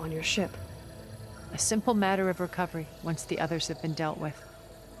Apollo on your ship? A simple matter of recovery once the others have been dealt with.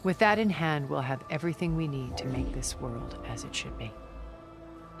 With that in hand, we'll have everything we need to make this world as it should be.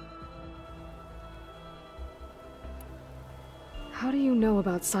 How do you know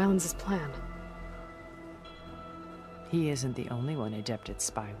about Silence's plan? He isn't the only one adept at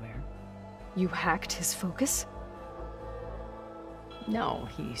spyware. You hacked his focus? No,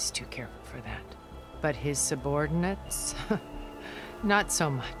 he's too careful for that. But his subordinates? Not so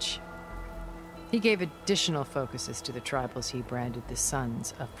much. He gave additional focuses to the tribals he branded the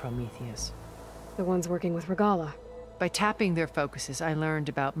Sons of Prometheus. The ones working with Regala. By tapping their focuses, I learned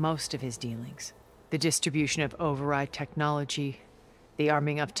about most of his dealings. The distribution of override technology, the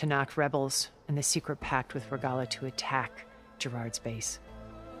arming of Tanakh rebels, and the secret pact with Regala to attack Gerard's base.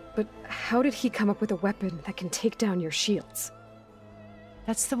 But how did he come up with a weapon that can take down your shields?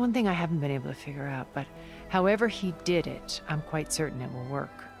 That's the one thing I haven't been able to figure out, but however he did it, I'm quite certain it will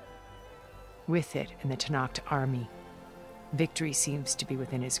work. With it and the Tanakh army, victory seems to be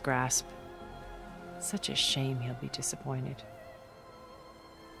within his grasp. Such a shame he'll be disappointed.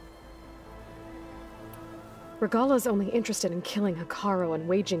 Regala's only interested in killing Hekarro and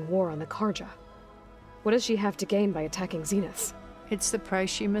waging war on the Karja. What does she have to gain by attacking Zenith? It's the price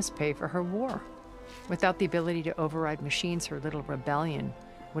she must pay for her war. Without the ability to override machines, her little rebellion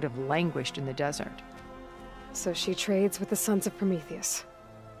would have languished in the desert. So she trades with the Sons of Prometheus.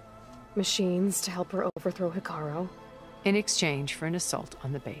 Machines to help her overthrow Hekarro. In exchange for an assault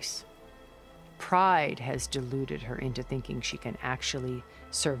on the base. Pride has deluded her into thinking she can actually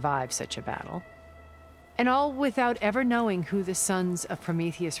survive such a battle. And all without ever knowing who the Sons of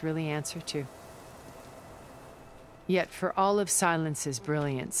Prometheus really answer to. Yet for all of Silence's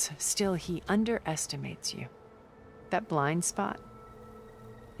brilliance, still he underestimates you. That blind spot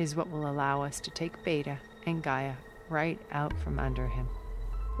is what will allow us to take Beta and Gaia right out from under him.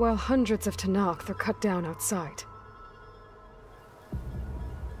 While hundreds of Tanakh are cut down outside.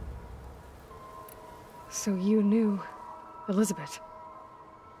 So you knew Elizabeth.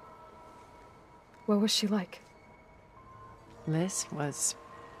 What was she like? Liz was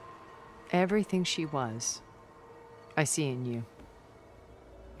everything she was. I see in you.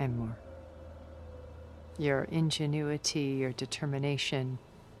 And more. Your ingenuity, your determination,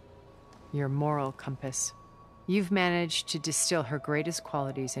 your moral compass. You've managed to distill her greatest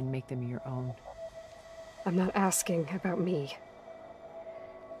qualities and make them your own. I'm not asking about me.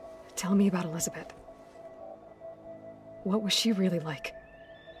 Tell me about Elizabeth. What was she really like?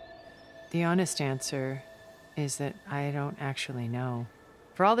 The honest answer is that I don't actually know.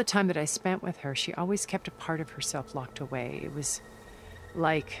 For all the time that I spent with her, she always kept a part of herself locked away. It was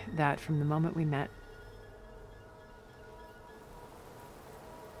like that from the moment we met.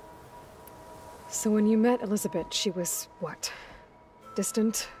 So when you met Elizabeth, she was what?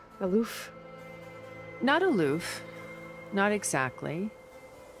 Distant? Aloof? Not aloof. Not exactly.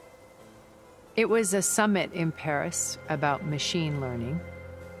 It was a summit in Paris about machine learning.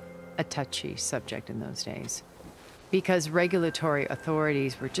 A touchy subject in those days. Because regulatory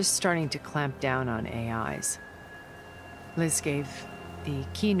authorities were just starting to clamp down on AIs. Liz gave the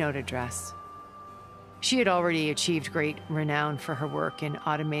keynote address. She had already achieved great renown for her work in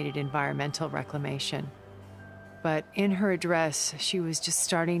automated environmental reclamation. But in her address, she was just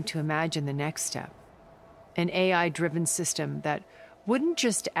starting to imagine the next step. An AI-driven system that wouldn't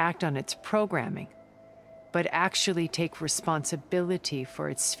just act on its programming, but actually take responsibility for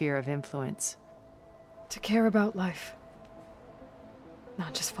its sphere of influence. To care about life.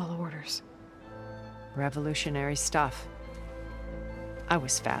 Not just follow orders. Revolutionary stuff. I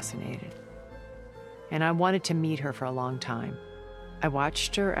was fascinated. And I wanted to meet her for a long time. I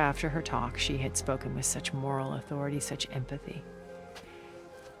watched her after her talk. She had spoken with such moral authority, such empathy.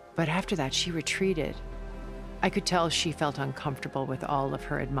 But after that, she retreated. I could tell she felt uncomfortable with all of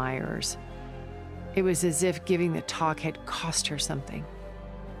her admirers. It was as if giving the talk had cost her something.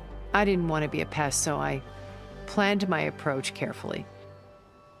 I didn't want to be a pest, so I planned my approach carefully.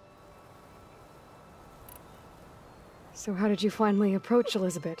 So how did you finally approach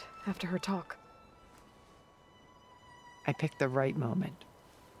Elizabeth after her talk? I picked the right moment.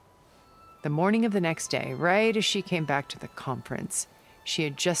 The morning of the next day, right as she came back to the conference, she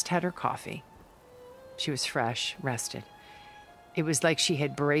had just had her coffee. She was fresh, rested. It was like she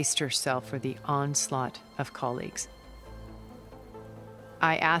had braced herself for the onslaught of colleagues.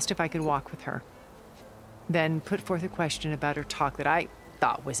 I asked if I could walk with her, then put forth a question about her talk that I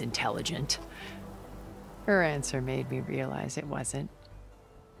thought was intelligent. Her answer made me realize it wasn't,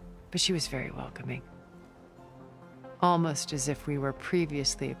 but she was very welcoming. Almost as if we were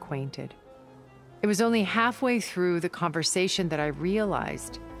previously acquainted. It was only halfway through the conversation that I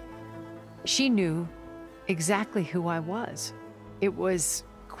realized she knew exactly who I was. It was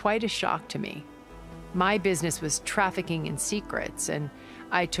quite a shock to me. My business was trafficking in secrets, and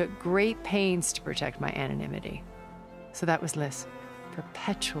I took great pains to protect my anonymity. So that was Liz,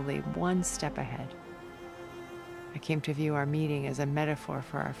 perpetually one step ahead. I came to view our meeting as a metaphor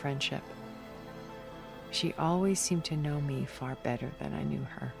for our friendship. She always seemed to know me far better than I knew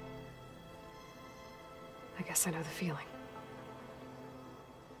her. I guess I know the feeling.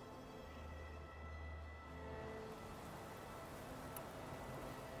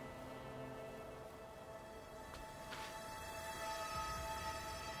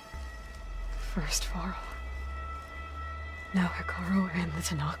 First Varl. Now Hikaru and the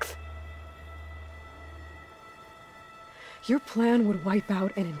Tenakth. Your plan would wipe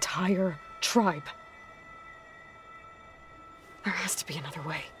out an entire tribe. There has to be another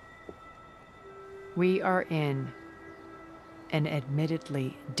way. We are in an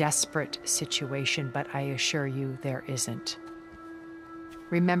admittedly desperate situation, but I assure you there isn't.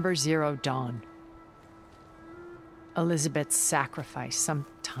 Remember Zero Dawn. Elizabeth's sacrifice.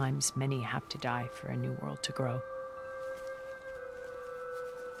 Sometimes many have to die for a new world to grow.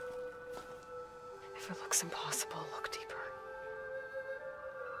 If it looks impossible, look deeper.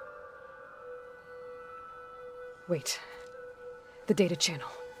 Wait. The data channel.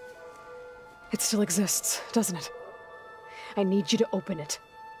 It still exists, doesn't it? I need you to open it.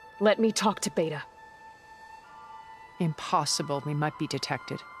 Let me talk to Beta. Impossible. We might be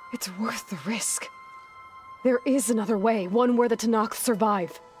detected. It's worth the risk. There is another way, one where the Tenakth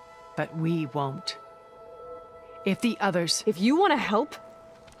survive. But we won't. If the others... If you want to help,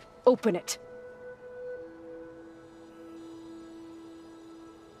 open it.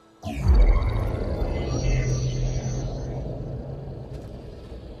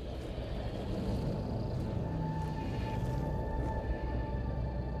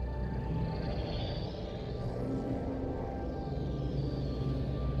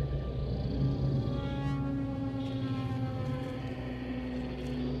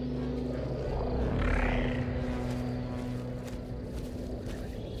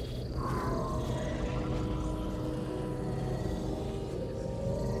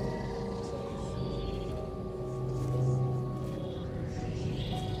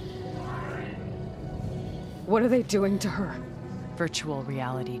 What are they doing to her? Virtual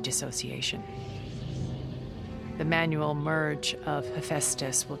reality dissociation. The manual merge of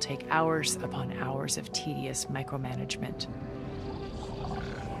Hephaestus will take hours upon hours of tedious micromanagement.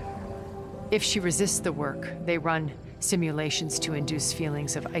 If she resists the work, they run simulations to induce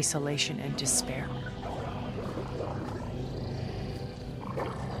feelings of isolation and despair.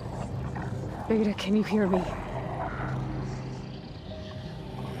 Beta, can you hear me?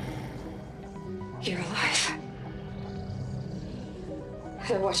 You're alive.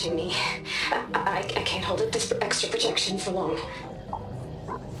 They're watching me. I can't hold up this extra projection for long.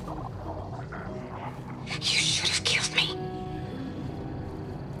 You should have killed me.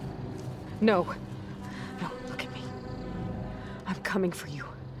 No. No, look at me. I'm coming for you.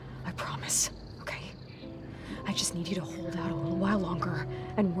 I promise, okay? I just need you to hold out a little while longer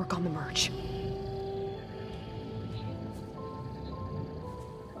and work on the merge.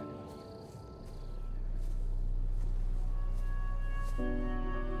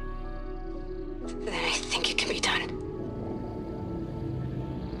 Then I think it can be done.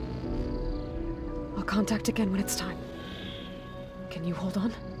 I'll contact again when it's time. Can you hold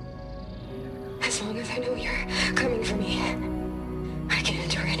on? As long as I know you're coming for me, I can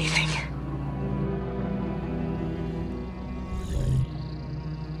endure anything.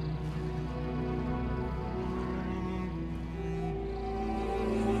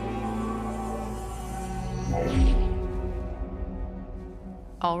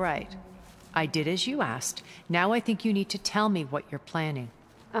 All right. I did as you asked. Now I think you need to tell me what you're planning.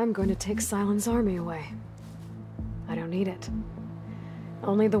 I'm going to take Silent's army away. I don't need it.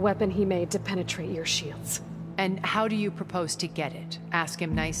 Only the weapon he made to penetrate your shields. And how do you propose to get it? Ask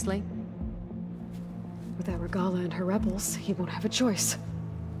him nicely? Without Regala and her rebels, he won't have a choice.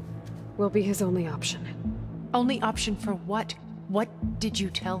 We'll be his only option. Only option for what? What did you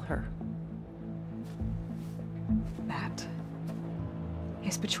tell her? That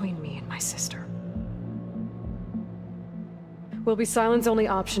is between me and my sister. Will be Sylens' only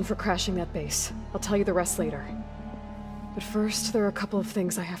option for crashing that base. I'll tell you the rest later. But first, there are a couple of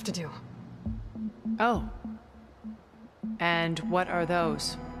things I have to do. Oh. And what are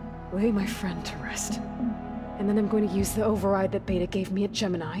those? Lay my friend to rest. And then I'm going to use the override that Beta gave me at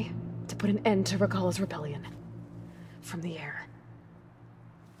Gemini to put an end to Regala's rebellion. From the air.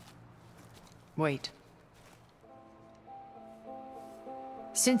 Wait.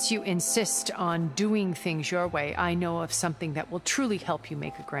 Since you insist on doing things your way, I know of something that will truly help you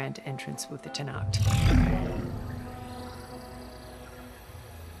make a grand entrance with the Tenakth.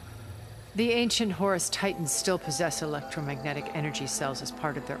 The ancient Horus Titans still possess electromagnetic energy cells as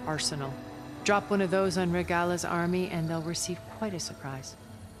part of their arsenal. Drop one of those on Regala's army and they'll receive quite a surprise.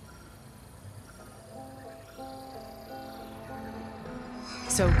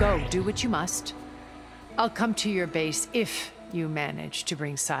 So go, do what you must. I'll come to your base if you manage to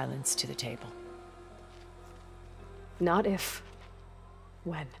bring Sylens to the table. Not if.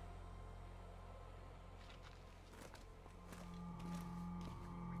 When.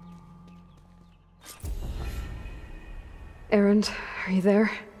 Erend, are you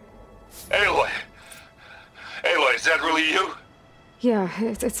there? Aloy! Aloy, is that really you? Yeah,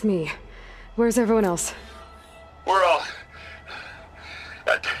 it's me. Where's everyone else? We're all...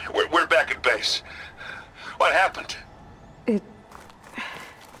 We're back at base. What happened? It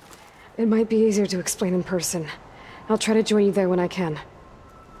might be easier to explain in person. I'll try to join you there when I can.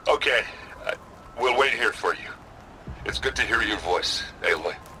 Okay. We'll wait here for you. It's good to hear your voice,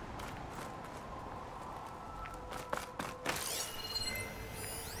 Aloy.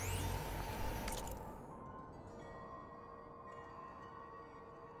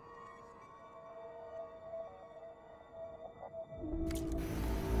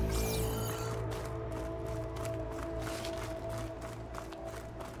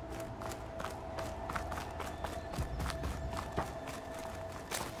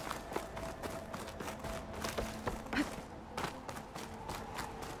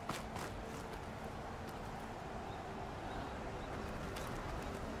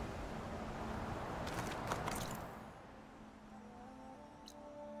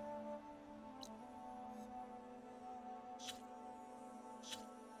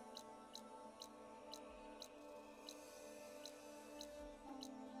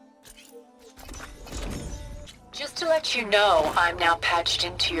 Just to let you know, I'm now patched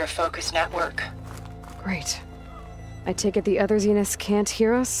into your focus network. Great. I take it the other Zeniths can't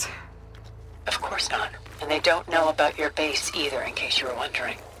hear us? Of course not. And they don't know about your base either, in case you were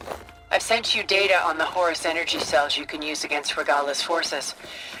wondering. I've sent you data on the Horus energy cells you can use against Regala's forces.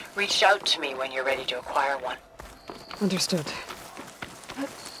 Reach out to me when you're ready to acquire one. Understood.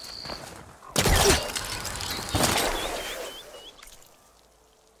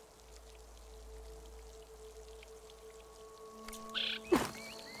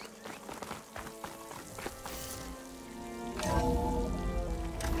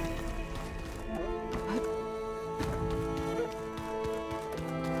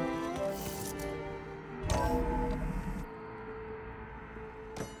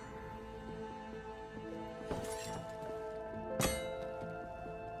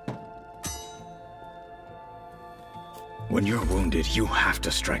 When you're wounded, you have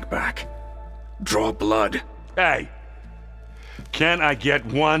to strike back. Draw blood. Hey! Can't I get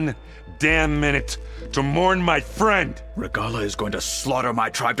one damn minute to mourn my friend? Regala is going to slaughter my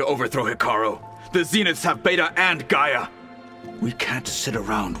tribe to overthrow Hikaru. The Zeniths have Beta and Gaia. We can't sit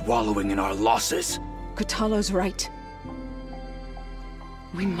around wallowing in our losses. Kotallo's right.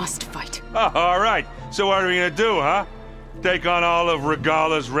 We must fight. Oh, all right. So what are we gonna do, huh? Take on all of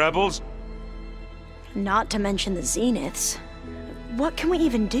Regala's rebels? Not to mention the Zeniths. What can we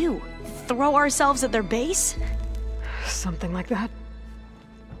even do? Throw ourselves at their base? Something like that.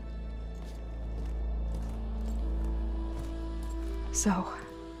 So...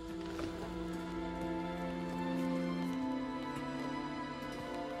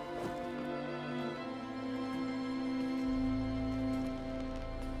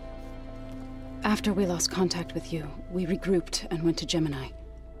 After we lost contact with you, we regrouped and went to Gemini.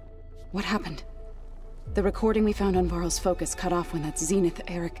 What happened? The recording we found on Varl's focus cut off when that Zenith,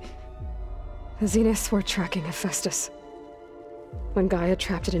 Eric... The Zeniths were tracking Hephaestus. When Gaia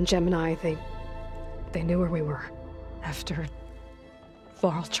trapped it in Gemini, they knew where we were. After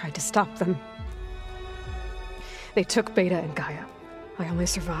Varl tried to stop them. They took Beta and Gaia. I only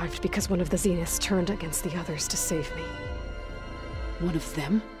survived because one of the Zeniths turned against the others to save me. One of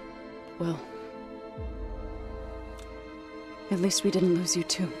them? Well... at least we didn't lose you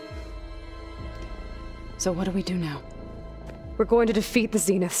too. So what do we do now? We're going to defeat the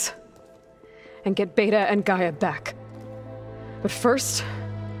Zeniths. And get Beta and Gaia back. But first...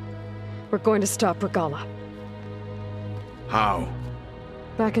 we're going to stop Regala. How?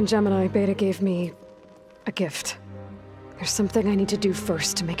 Back in Gemini, Beta gave me... a gift. There's something I need to do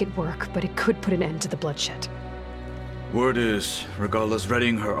first to make it work, but it could put an end to the bloodshed. Word is, Regala's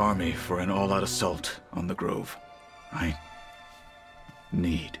readying her army for an all-out assault on the Grove. I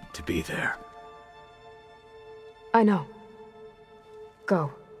need to be there. I know.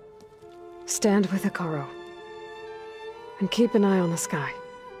 Go. Stand with Hekarro. And keep an eye on the sky.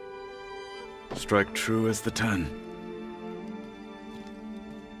 Strike true as the 10.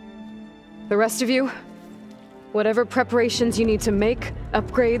 The rest of you, whatever preparations you need to make,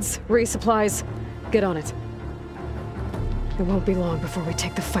 upgrades, resupplies, get on it. It won't be long before we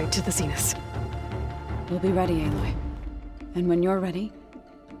take the fight to the Zeniths. We'll be ready, Aloy. And when you're ready,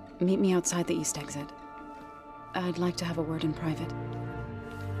 meet me outside the east exit. I'd like to have a word in private.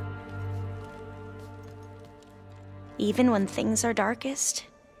 Even when things are darkest,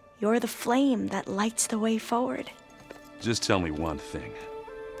 you're the flame that lights the way forward. Just tell me one thing.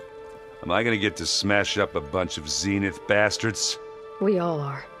 Am I gonna get to smash up a bunch of Zenith bastards? We all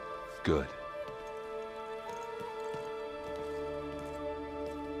are. Good.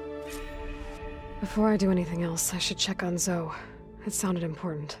 Before I do anything else, I should check on Zoe. It sounded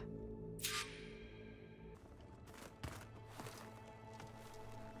important.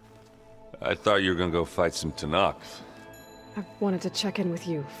 I thought you were gonna go fight some Tanakh. I wanted to check in with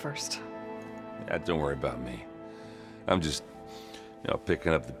you first. Yeah, don't worry about me. I'm just,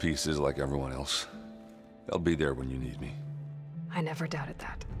 picking up the pieces like everyone else. I'll be there when you need me. I never doubted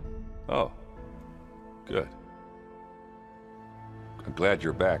that. Oh. Good. I'm glad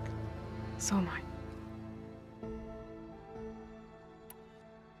you're back. So am I.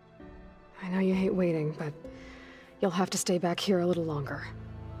 I know you hate waiting, but you'll have to stay back here a little longer.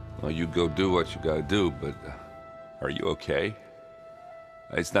 Well, you go do what you gotta do, but are you okay?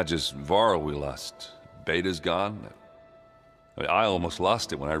 It's not just Varl we lost. Beta's gone. I almost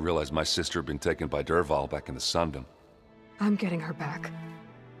lost it when I realized my sister had been taken by Dervahl back in the Sundom. I'm getting her back.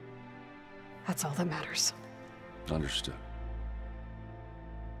 That's all that matters. Understood.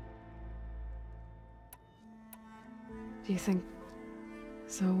 Do you think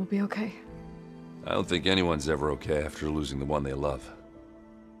Zoe will be okay? I don't think anyone's ever okay after losing the one they love.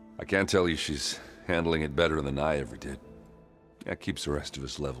 I can't tell you she's handling it better than I ever did. That keeps the rest of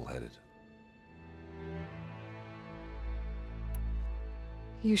us level-headed.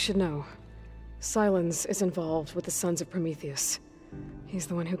 You should know. Silence is involved with the Sons of Prometheus. He's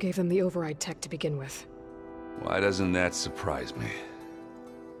the one who gave them the override tech to begin with. Why doesn't that surprise me?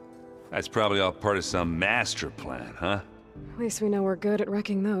 That's probably all part of some master plan, huh? At least we know we're good at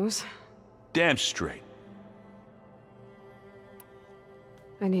wrecking those. Damn straight.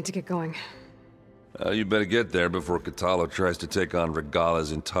 I need to get going. You better get there before Kotallo tries to take on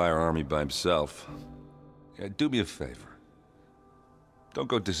Regala's entire army by himself. Yeah, do me a favor. Don't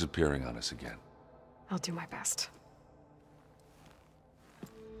go disappearing on us again. I'll do my best.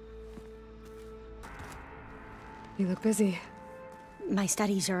 You look busy. My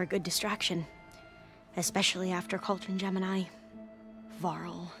studies are a good distraction. Especially after Cauldron Gemini.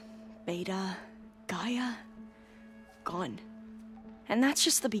 Varl, Beta, Gaia... gone. And that's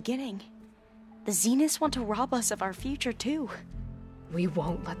just the beginning. The Zeniths want to rob us of our future, too. We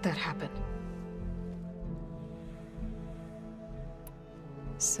won't let that happen.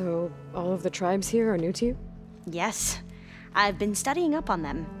 So, all of the tribes here are new to you? Yes. I've been studying up on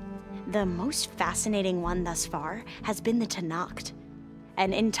them. The most fascinating one thus far has been the Tanakh.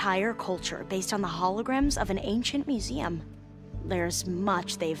 An entire culture based on the holograms of an ancient museum. There's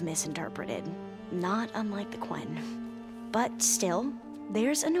much they've misinterpreted, not unlike the Quen. But still,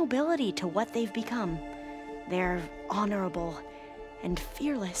 there's a nobility to what they've become. They're honorable and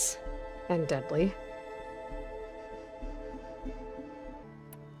fearless. And deadly.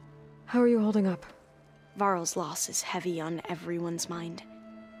 How are you holding up? Varl's loss is heavy on everyone's mind.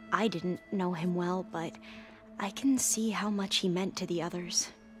 I didn't know him well, but I can see how much he meant to the others.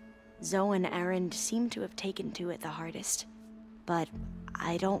 Zoe and Erend seem to have taken to it the hardest, but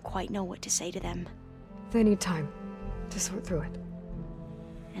I don't quite know what to say to them. They need time to sort through it.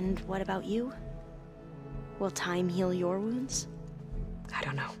 And what about you? Will time heal your wounds? I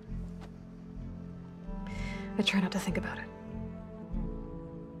don't know. I try not to think about it.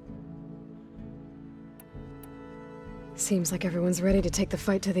 Seems like everyone's ready to take the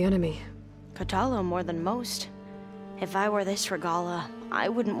fight to the enemy. Kotallo more than most. If I were this Regala, I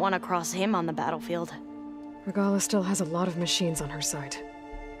wouldn't want to cross him on the battlefield. Regala still has a lot of machines on her side.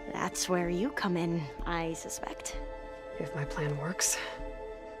 That's where you come in, I suspect. If my plan works.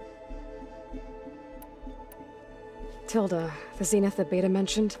 Tilda, the Zenith that Beta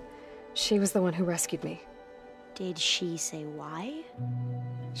mentioned, she was the one who rescued me. Did she say why?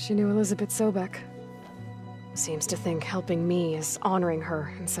 She knew Elizabeth Sobek. Seems to think helping me is honoring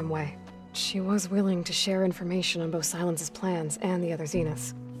her in some way. She was willing to share information on both Silence's plans and the other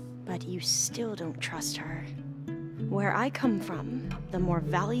Zeniths. But you still don't trust her. Where I come from, the more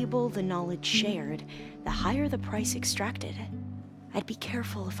valuable the knowledge shared, the higher the price extracted. I'd be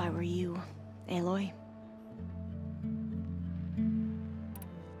careful if I were you, Aloy.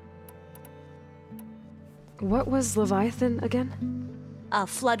 What was Leviathan again? A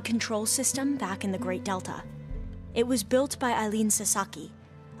flood control system back in the Great Delta. It was built by Eileen Sasaki,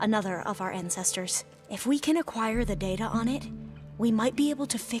 another of our ancestors. If we can acquire the data on it, we might be able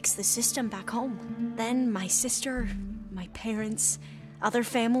to fix the system back home. Then my sister, my parents, other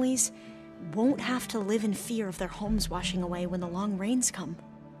families won't have to live in fear of their homes washing away when the long rains come.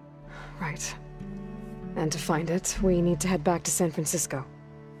 Right. And to find it, we need to head back to San Francisco.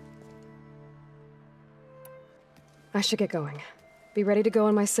 I should get going. Be ready to go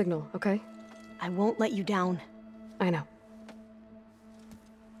on my signal, okay? I won't let you down. I know.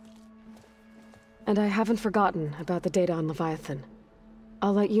 And I haven't forgotten about the data on Leviathan.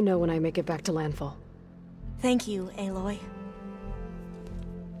 I'll let you know when I make it back to landfall. Thank you, Aloy.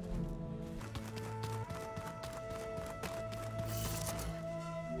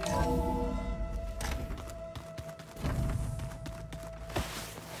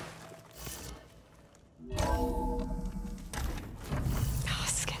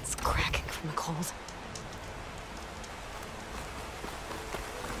 Skin's cracking from the cold.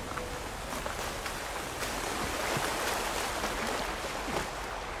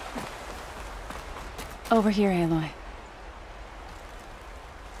 Over here, Aloy.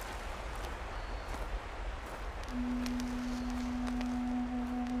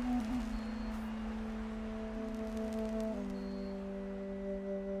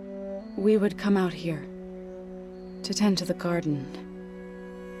 We would come out here to tend to the garden.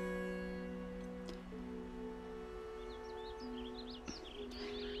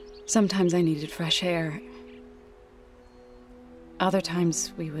 Sometimes I needed fresh air. Other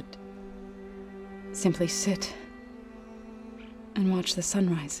times we would simply sit and watch the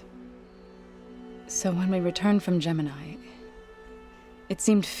sunrise. So when we returned from Gemini, it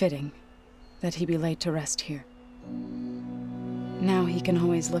seemed fitting that he be laid to rest here. Now he can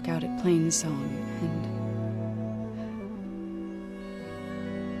always look out at Plainsong and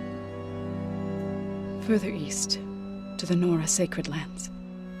further east to the Nora Sacred Lands.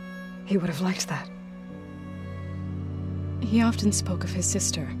 He would have liked that. He often spoke of his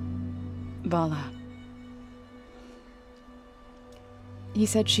sister, Vala. He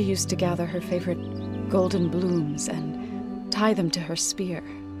said she used to gather her favorite golden blooms and tie them to her spear.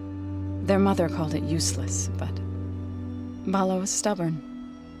 Their mother called it useless, but Vala was stubborn.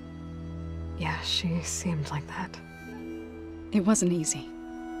 Yeah, she seemed like that. It wasn't easy.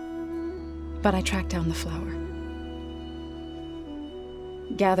 But I tracked down the flower.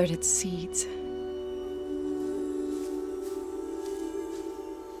 Gathered its seeds.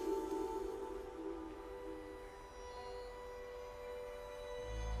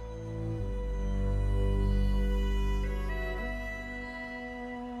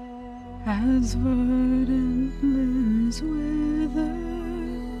 As verdant limbs wither,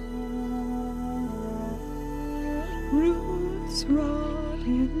 roots rot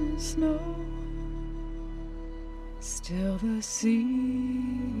in snow, still the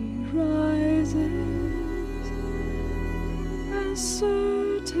sea rises, as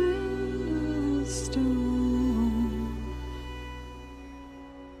certain as stone.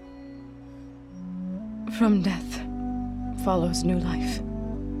 From death follows new life.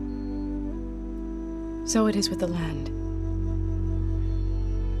 So it is with the land.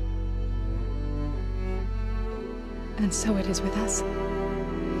 And so it is with us.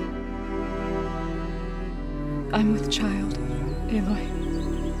 I'm with child, Aloy.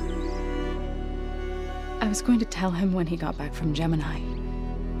 I was going to tell him when he got back from Gemini.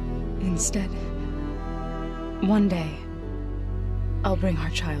 Instead, one day, I'll bring our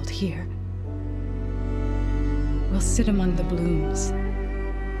child here. We'll sit among the blooms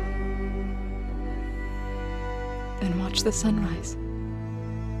and watch the sunrise.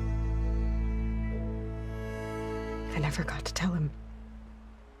 I never got to tell him.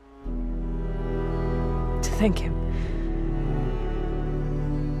 To thank him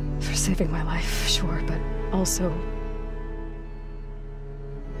saving my life, sure, but also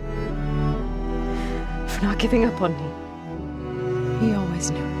for not giving up on me. He always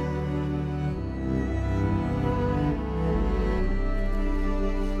knew.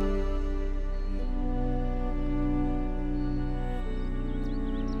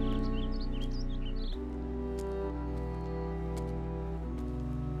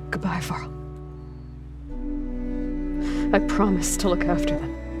 Goodbye, Varl. I promise to look after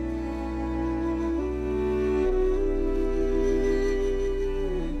them.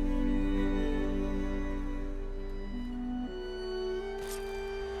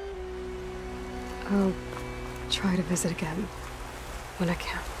 I'll try to visit again when I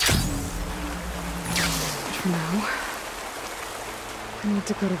can. But for now, I need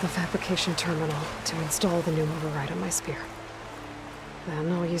to go to the fabrication terminal to install the new override on my spear.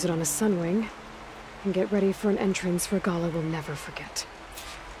 Then I'll use it on a Sunwing and get ready for an entrance Regala will never forget.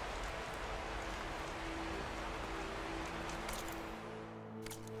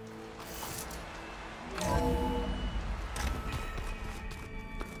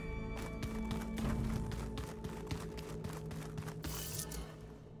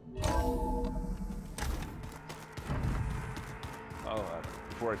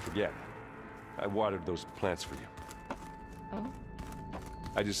 Before I forget, I watered those plants for you. Oh?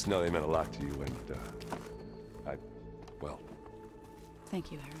 I just know they meant a lot to you, and, well...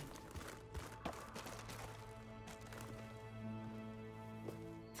 Thank you, Aaron.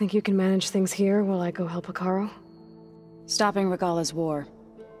 Think you can manage things here while I go help Hekarro? Stopping Regala's war.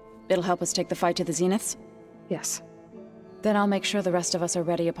 It'll help us take the fight to the Zeniths? Yes. Then I'll make sure the rest of us are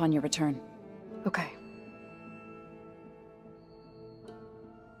ready upon your return. Okay.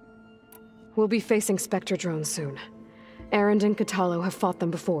 We'll be facing Spectre drones soon. Aaron and Katalo have fought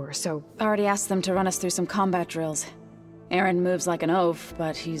them before, so... Already asked them to run us through some combat drills. Aaron moves like an oaf,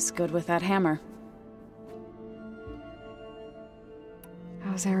 but he's good with that hammer.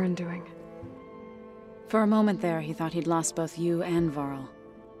 How's Aaron doing? For a moment there, he thought he'd lost both you and Varl.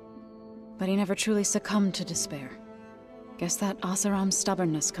 But he never truly succumbed to despair. Guess that Oseram's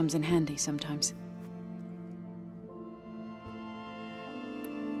stubbornness comes in handy sometimes.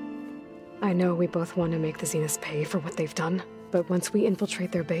 I know we both want to make the Zeniths pay for what they've done, but once we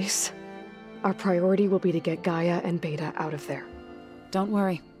infiltrate their base, our priority will be to get Gaia and Beta out of there. Don't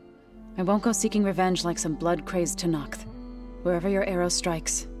worry. I won't go seeking revenge like some blood-crazed Tenakth. Wherever your arrow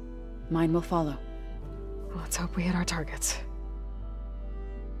strikes, mine will follow. Let's hope we hit our targets.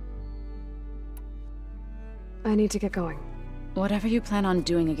 I need to get going. Whatever you plan on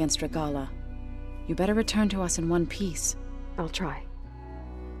doing against Regala, you better return to us in one piece. I'll try.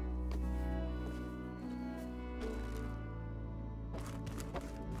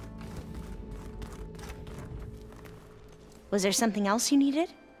 Was there something else you needed?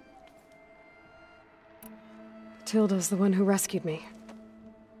 Tilda's the one who rescued me.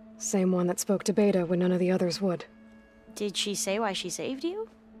 Same one that spoke to Beta when none of the others would. Did she say why she saved you?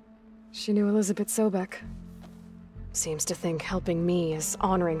 She knew Elizabeth Sobek. Seems to think helping me is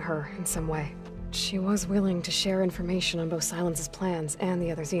honoring her in some way. She was willing to share information on both Silence's plans and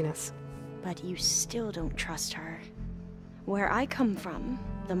the other Zeniths. But you still don't trust her. Where I come from,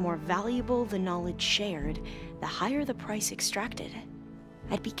 the more valuable the knowledge shared, the higher the price extracted.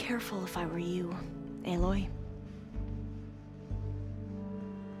 I'd be careful if I were you, Aloy.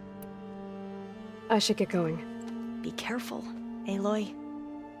 I should get going. Be careful, Aloy.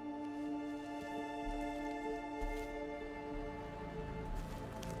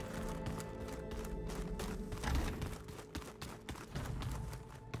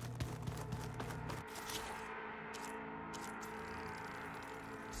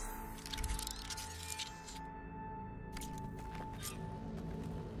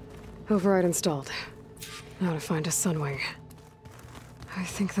 Override installed. Now to find a Sunwing. I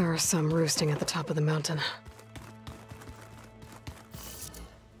think there are some roosting at the top of the mountain.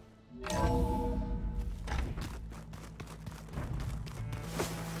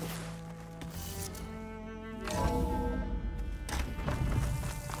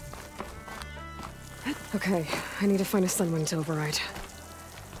 Okay, I need to find a Sunwing to override.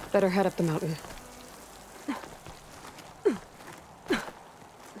 Better head up the mountain.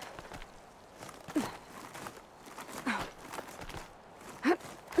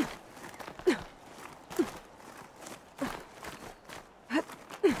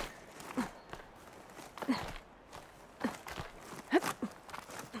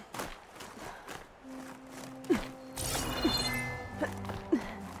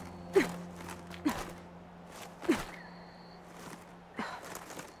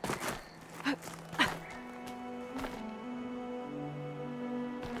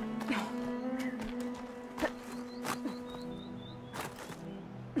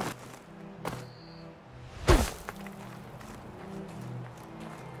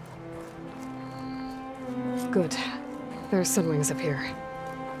 Good. There are sunwings up here.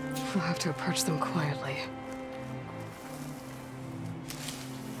 We'll have to approach them quietly.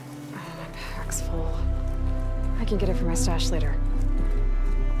 My pack's full. I can get it from my stash later.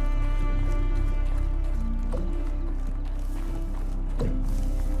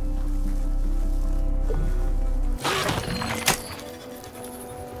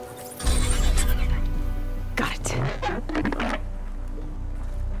 Got it.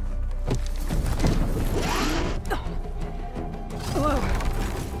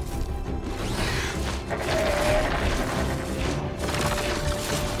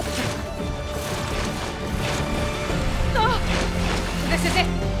 This is it!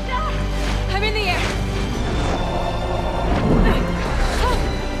 I'm in the air!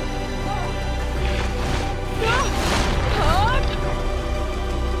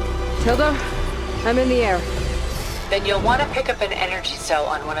 Tilda, I'm in the air. Then you'll want to pick up an energy cell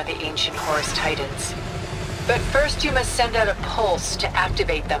on one of the ancient Horus Titans. But first you must send out a pulse to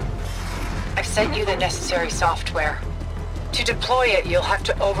activate them. I've sent you the necessary software. To deploy it, you'll have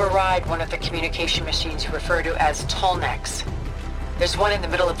to override one of the communication machines you refer to as Tallnecks. There's one in the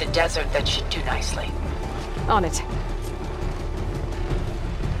middle of the desert that should do nicely. On it.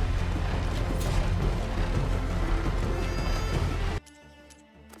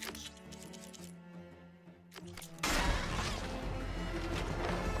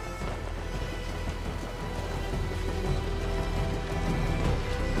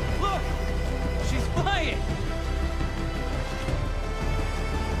 Look! She's flying!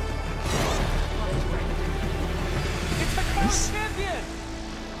 It's the current champion!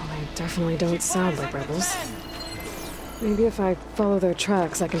 Well, they definitely don't sound like rebels. Maybe if I follow their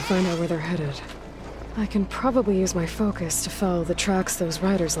tracks, I can find out where they're headed. I can probably use my focus to follow the tracks those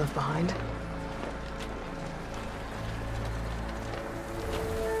riders left behind.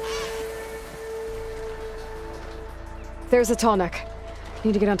 There's a tall neck.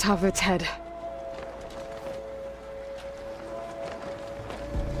 Need to get on top of its head.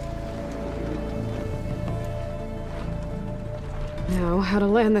 Now, how to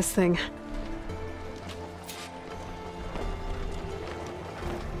land this thing.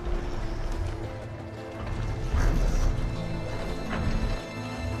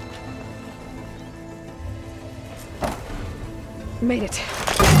 Made it.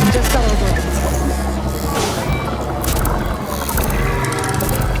 Just got over it.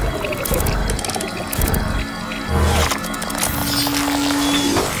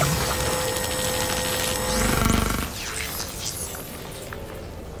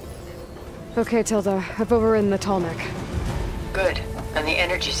 Okay, Tilda. I've overridden the tall neck. Good. And the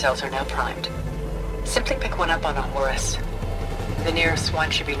energy cells are now primed. Simply pick one up on a Horus. The nearest one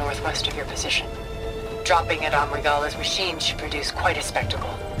should be northwest of your position. Dropping it on Regala's machine should produce quite a spectacle.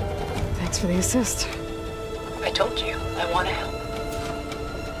 Thanks for the assist. I told you, I want to help.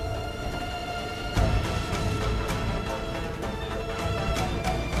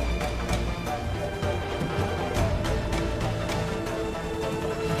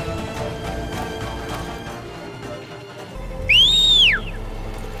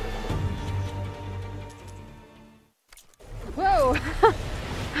 Whoa!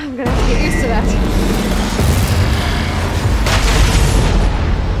 I'm gonna have to get used to that.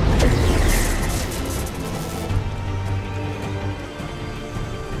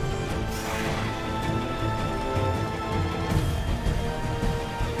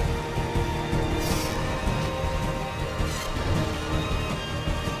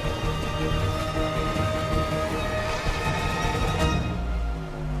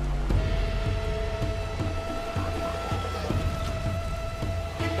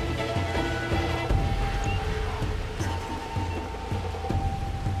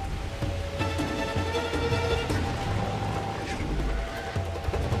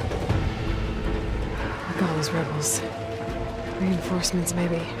 Rebels. Reinforcements,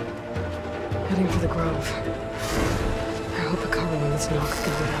 maybe. Heading for the Grove. I hope Hikaru and this knock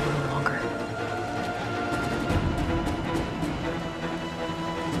can go down a little longer.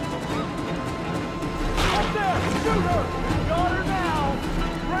 Up there! Shoot her! Got her now!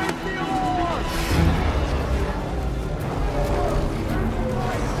 Raise the alarm!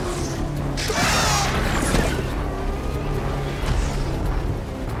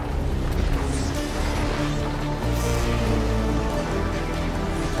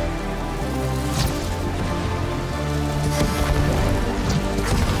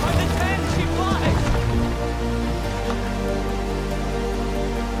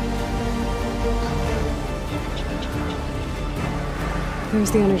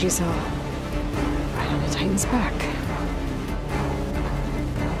 There's the energy cell. Right on the Titan's back.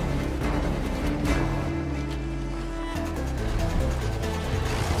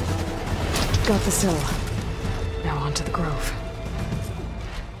 Got the cell. Now on to the grove.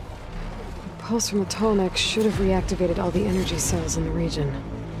 The pulse from the tall neck should have reactivated all the energy cells in the region.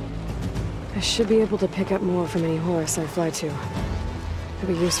 I should be able to pick up more from any horse I fly to. It'll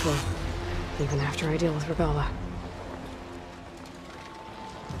be useful, even after I deal with Regala.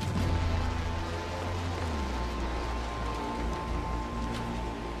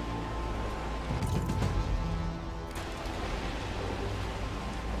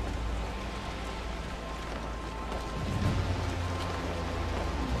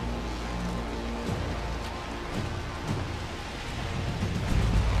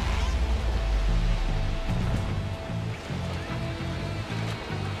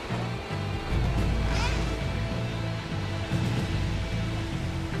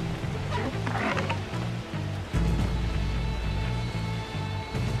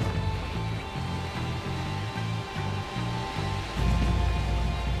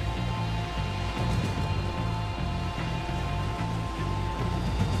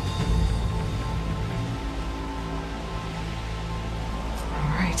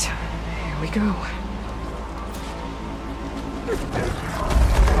 Here we go.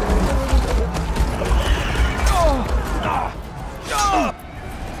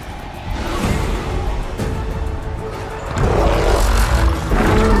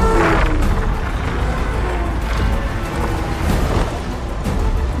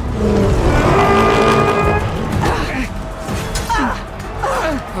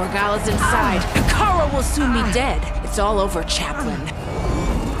 Regala's inside. Kara will soon be dead. It's all over, Chaplain.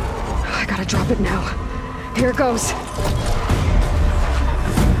 I gotta drop it now. Here it goes.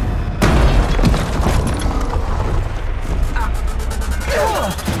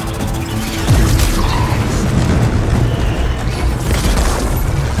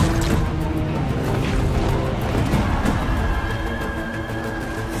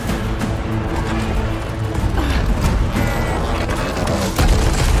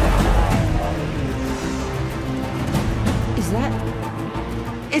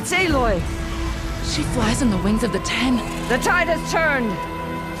 It's Aloy! She flies on the wings of the 10. The tide has turned!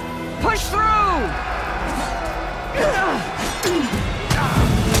 Push through!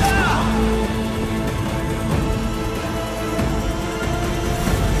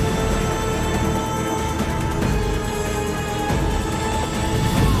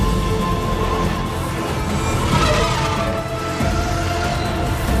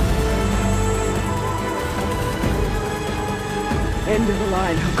 End of the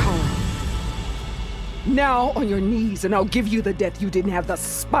line, Hakara. Now on your knees, and I'll give you the death you didn't have the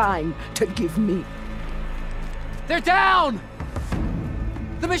spine to give me. They're down!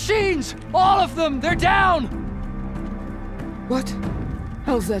 The machines! All of them! They're down! What?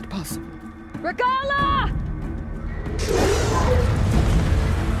 How's that possible? Regala!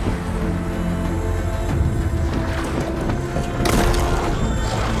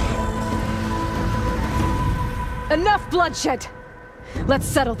 Enough bloodshed! Let's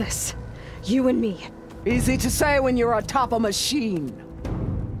settle this. You and me. Easy to say when you're atop a machine.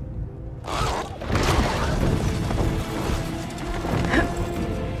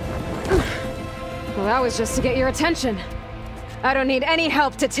 Well, that was just to get your attention. I don't need any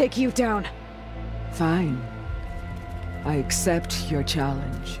help to take you down. Fine. I accept your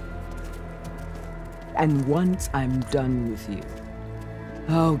challenge. And once I'm done with you,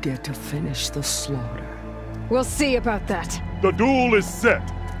 I'll get to finish the slaughter. We'll see about that. The duel is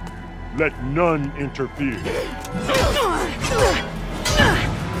set. Let none interfere.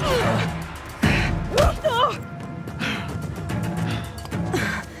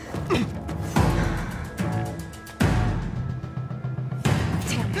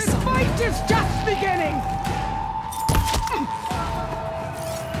 This fight is just beginning!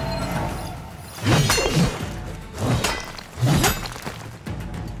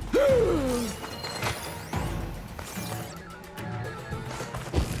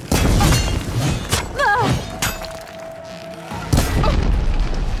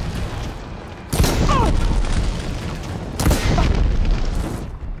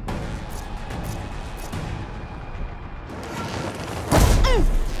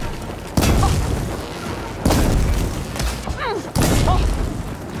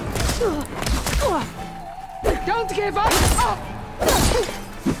 Don't give up!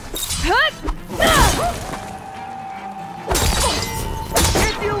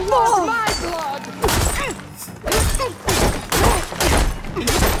 If you want my blood!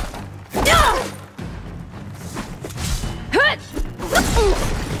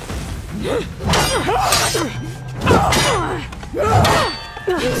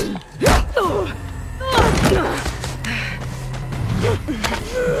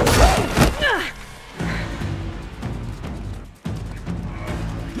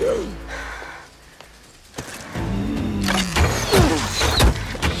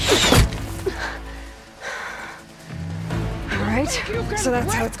 Alright, so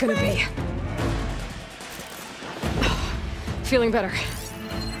that's how it's gonna be. Feeling better.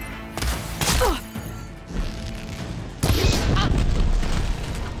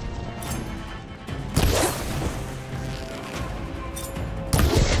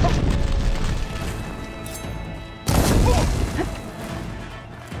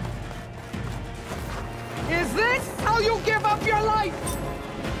 Is this how you give up your life?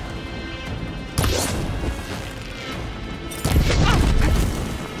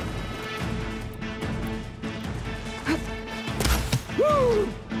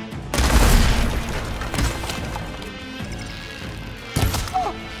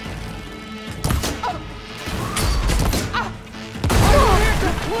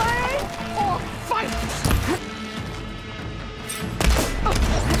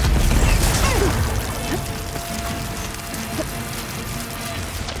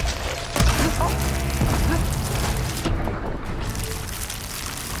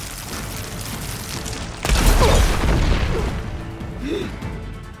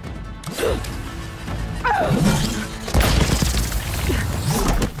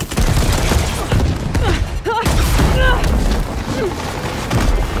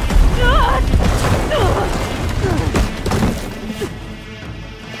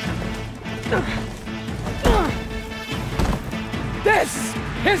 This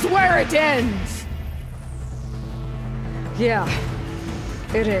is where it ends! Yeah,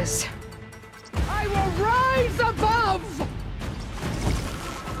 it is. I will rise above!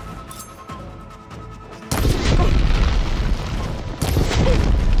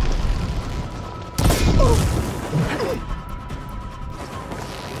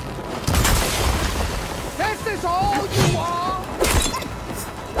 This is all you are?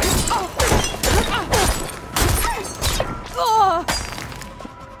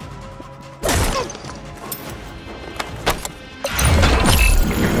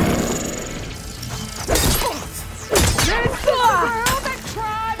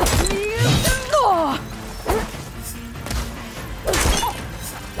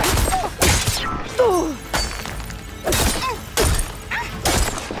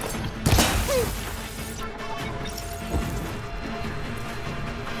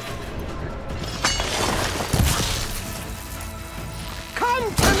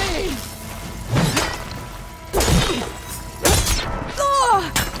 Come to me!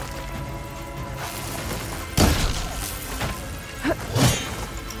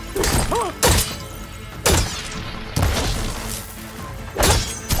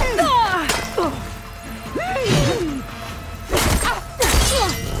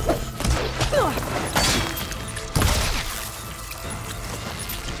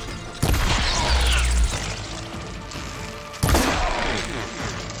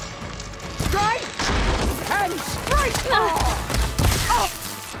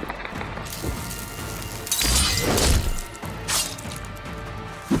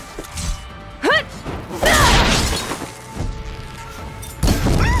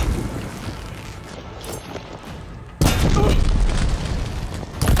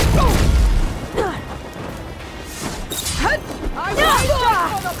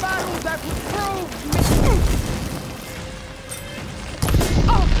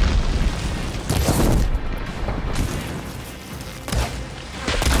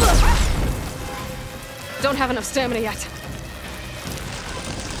 Don't have enough stamina yet.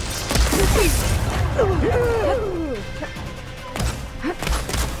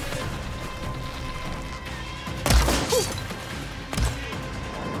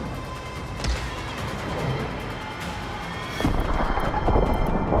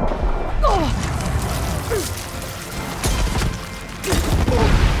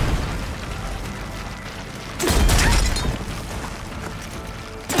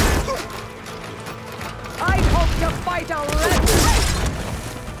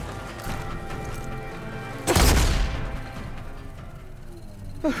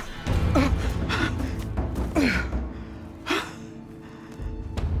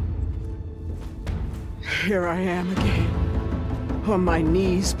 Here I am again, on my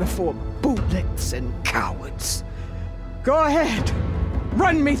knees before bootlicks and cowards. Go ahead,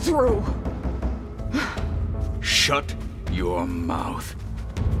 run me through. Shut your mouth,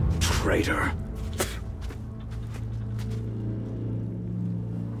 traitor.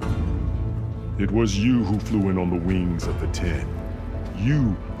 It was you who flew in on the wings of the 10.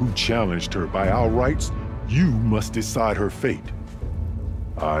 You who challenged her. By our rights, you must decide her fate.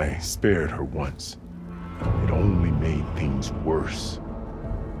 I spared her once. It only made things worse.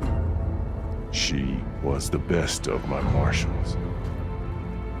 She was the best of my marshals.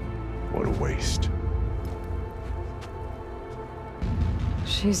 What a waste.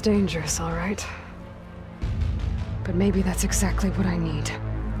 She's dangerous, all right. But maybe that's exactly what I need.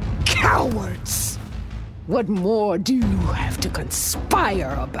 Cowards! What more do you have to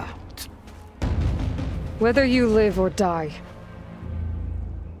conspire about? Whether you live or die.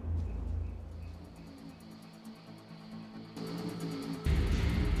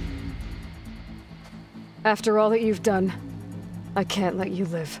 After all that you've done, I can't let you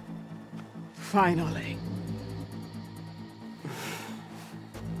live. Finally.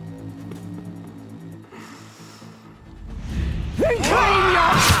 Then claim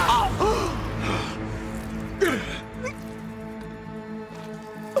your...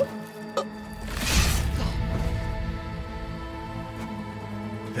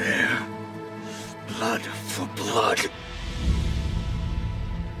 There. Blood for blood.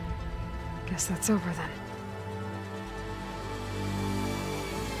 Guess that's over then.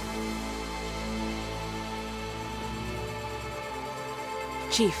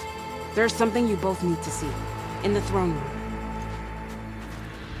 Chief, there's something you both need to see. In the throne room.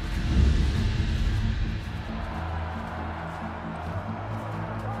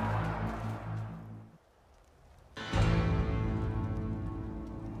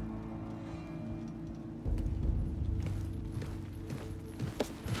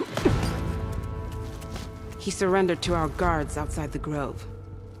 He surrendered to our guards outside the grove.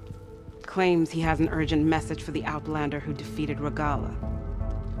 Claims he has an urgent message for the Outlander who defeated Regala.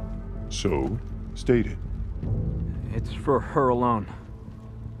 So, state it. It's for her alone.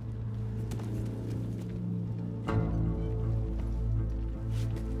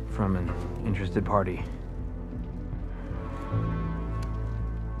 From an interested party.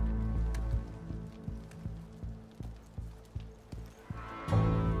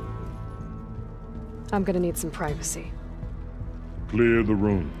 I'm gonna need some privacy. Clear the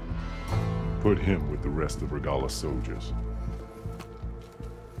room. Put him with the rest of Regala's soldiers.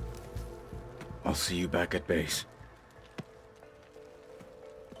 I'll see you back at base.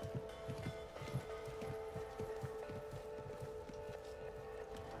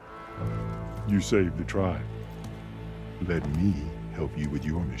 You saved the tribe. Let me help you with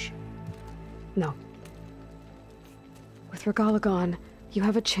your mission. No. With Regala gone, you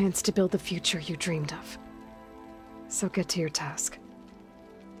have a chance to build the future you dreamed of. So get to your task.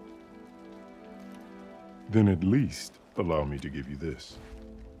 Then at least allow me to give you this.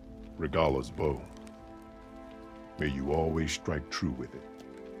 Regala's bow. May you always strike true with it.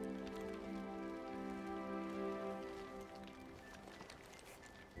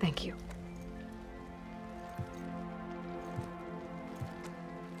 Thank you.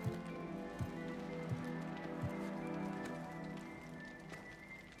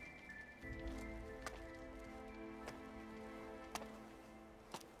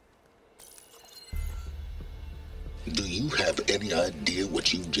 Do you have any idea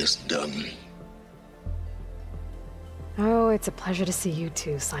what you've just done? Oh, it's a pleasure to see you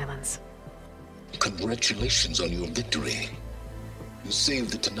too, Silence. Congratulations on your victory. You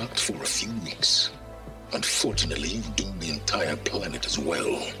saved the Tenakth for a few weeks. Unfortunately, you've doomed the entire planet as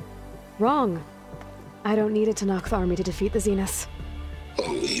well. Wrong. I don't need a Tenakth army to defeat the Zeniths. Oh,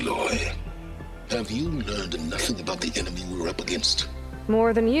 Aloy. Have you learned nothing about the enemy we're up against?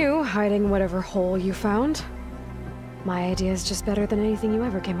 More than you, hiding whatever hole you found. My idea is just better than anything you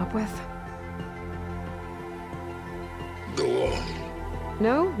ever came up with. Go on.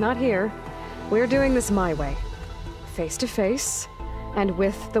 No, not here. We're doing this my way. Face to face, and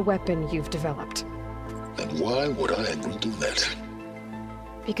with the weapon you've developed. And why would I agree to that?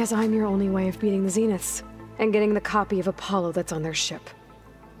 Because I'm your only way of beating the Zeniths, and getting the copy of Apollo that's on their ship.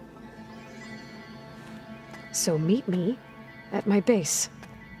 So meet me at my base.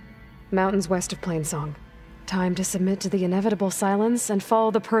 Mountains west of Plainsong. Time to submit to the inevitable silence and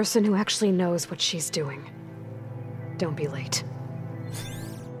follow the person who actually knows what she's doing. Don't be late.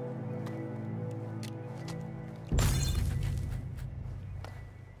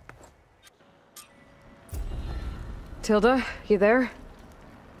 Tilda, you there?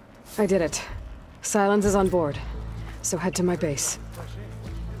 I did it. Silence is on board, so head to my base.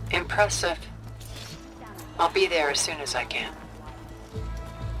 Impressive. I'll be there as soon as I can.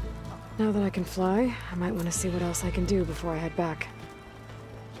 Now that I can fly, I might want to see what else I can do before I head back.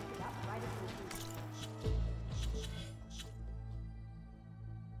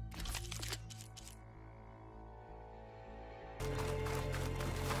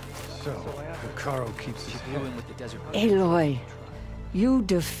 So, Hekarro keeps his head with the desert. Aloy, you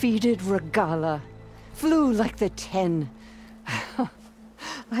defeated Regala. Flew like the 10.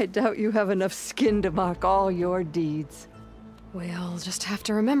 I doubt you have enough skin to mark all your deeds. We'll just have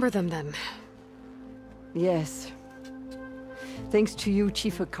to remember them then. Yes. Thanks to you,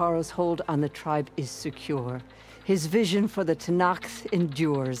 Chief Hekarro's hold on the tribe is secure. His vision for the Tenakth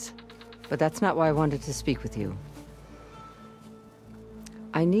endures. But that's not why I wanted to speak with you.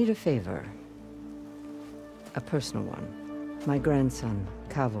 I need a favor. A personal one. My grandson,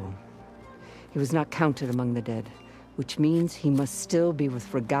 Kavo. He was not counted among the dead, which means he must still be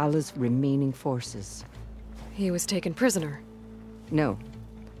with Regala's remaining forces. He was taken prisoner? No.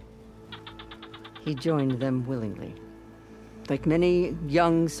 He joined them willingly. Like many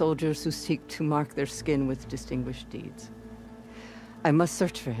young soldiers who seek to mark their skin with distinguished deeds. I must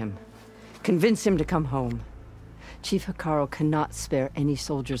search for him. Convince him to come home. Chief Hekarro cannot spare any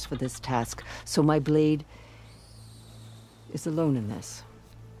soldiers for this task, so my blade is alone in this.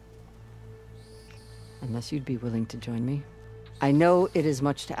 Unless you'd be willing to join me. I know it is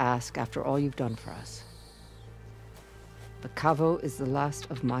much to ask after all you've done for us. But Kavo is the last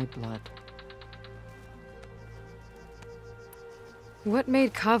of my blood. What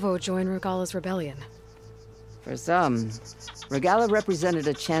made Kavo join Regala's rebellion? For some, Regala represented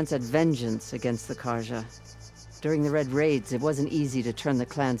a chance at vengeance against the Carja. During the Red Raids, it wasn't easy to turn the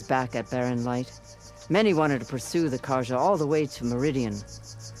clans back at Barren Light. Many wanted to pursue the Carja all the way to Meridian.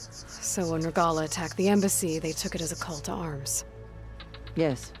 So when Regala attacked the embassy, they took it as a call to arms.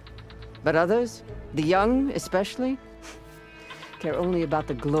 Yes. But others, the young especially, care only about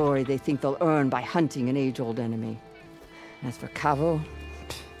the glory they think they'll earn by hunting an age-old enemy. As for Kavo,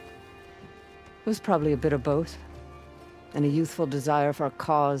 it was probably a bit of both. And a youthful desire for a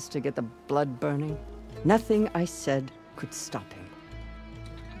cause to get the blood burning. Nothing I said could stop him.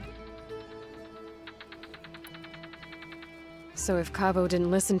 So if Kavo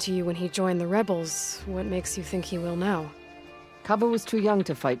didn't listen to you when he joined the rebels, what makes you think he will now? Kavo was too young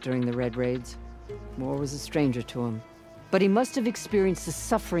to fight during the Red Raids. War was a stranger to him. But he must have experienced the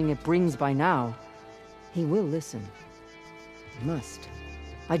suffering it brings by now. He will listen. He must.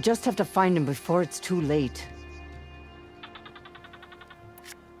 I just have to find him before it's too late.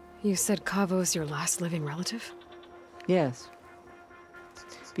 You said Kavo's your last living relative? Yes.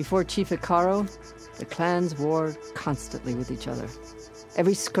 Before Chief Hekarro, the clans warred constantly with each other.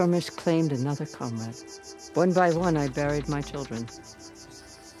 Every skirmish claimed another comrade. One by one, I buried my children.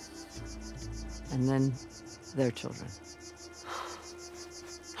 And then their children.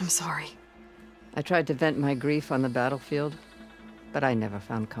 I'm sorry. I tried to vent my grief on the battlefield, but I never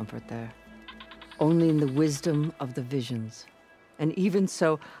found comfort there. Only in the wisdom of the visions. And even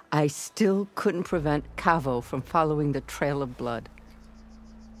so, I still couldn't prevent Kavo from following the trail of blood.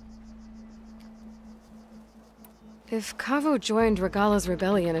 If Kavo joined Regala's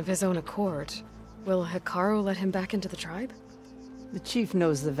rebellion of his own accord, will Hekarro let him back into the tribe? The chief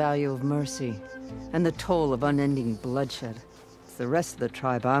knows the value of mercy, and the toll of unending bloodshed. It's the rest of the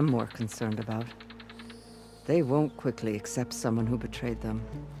tribe I'm more concerned about. They won't quickly accept someone who betrayed them.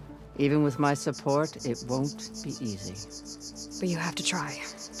 Even with my support, it won't be easy. But you have to try.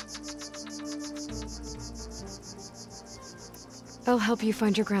 I'll help you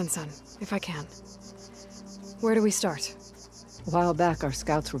find your grandson, if I can. Where do we start? A while back, our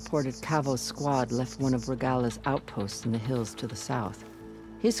scouts reported Kavo's squad left one of Regala's outposts in the hills to the south.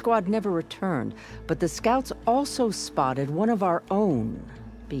 His squad never returned, but the scouts also spotted one of our own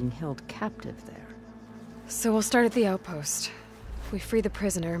being held captive there. So we'll start at the outpost. If we free the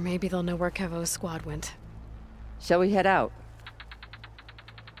prisoner, maybe they'll know where Kavo's squad went. Shall we head out?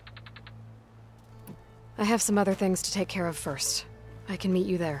 I have some other things to take care of first. I can meet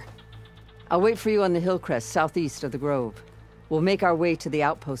you there. I'll wait for you on the hill crest southeast of the grove. We'll make our way to the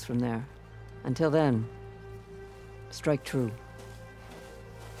outpost from there. Until then, strike true.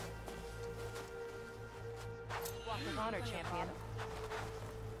 Walk with honor, champion.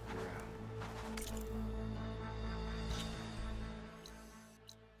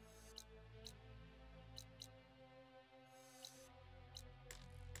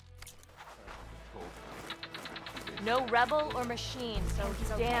 No rebel or machine, so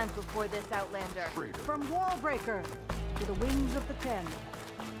stand before this outlander. From Wallbreaker to the wings of the Ten.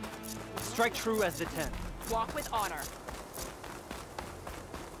 Strike true as the 10. Walk with honor.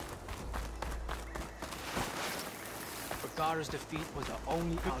 Bagara's defeat was the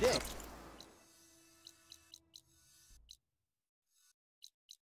only outcome.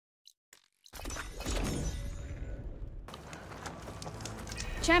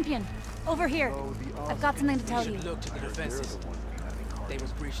 Champion, over here. I've got something to tell you. Look to the defenses. They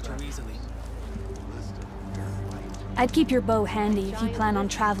was breached too easily. I'd keep your bow handy if you plan on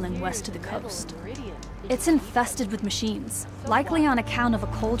traveling west to the coast. It's infested with machines, likely on account of a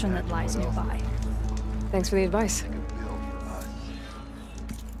cauldron that lies nearby. Thanks for the advice.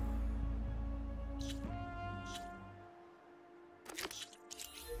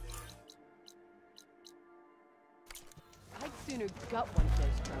 I'd sooner gut one of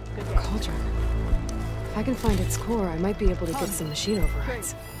those drones. Cauldron. If I can find its core, I might be able to get some machine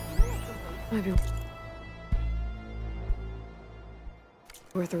overrides. Might be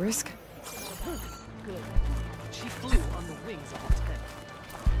worth a risk. Good. She flew on the wings of the 10.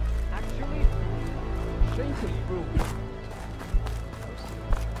 Actually, Shank improved.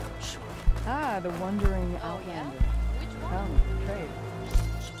 Ah, the wandering outlander. Come, trade.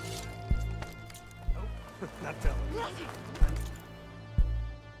 Not telling.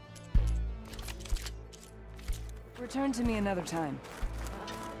 Return to me another time.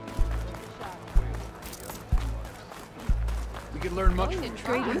 We could learn much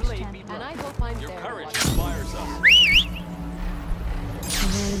from Greetings, Champion. And I hope I'm Your there. courage inspires us.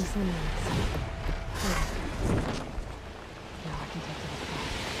 Commanding sunrise. Now I can take to the front.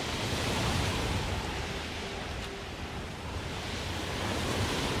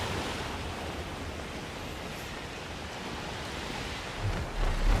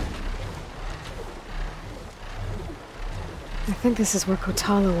 I think this is where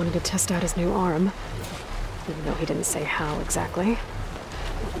Kotalo wanted to test out his new arm. Even though he didn't say how exactly.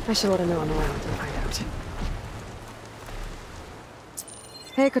 I should let him know I'm around and find out.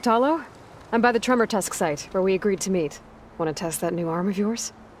 Hey, Kotalo. I'm by the Tremor Tusk site, where we agreed to meet. Want to test that new arm of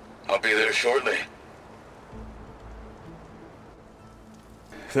yours? I'll be there shortly.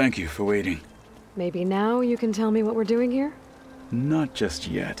 Thank you for waiting. Maybe now you can tell me what we're doing here? Not just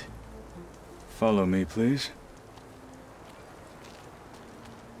yet. Follow me, please.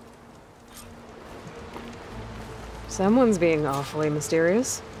 Someone's being awfully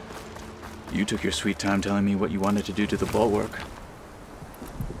mysterious. You took your sweet time telling me what you wanted to do to the bulwark.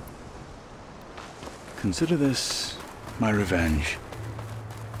 Consider this my revenge.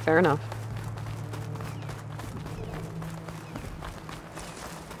 Fair enough.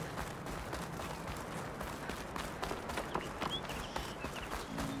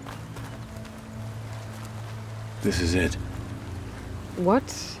 This is it.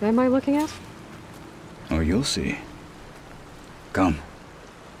 What am I looking at? Oh, you'll see. Come.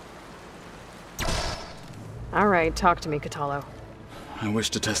 All right, talk to me, Kotalo. I wish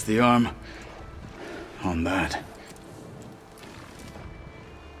to test the arm on that.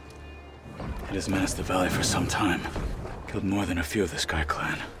 It has menaced the valley for some time. Killed more than a few of the Sky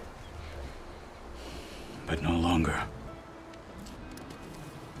Clan. But no longer.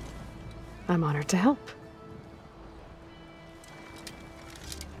 I'm honored to help.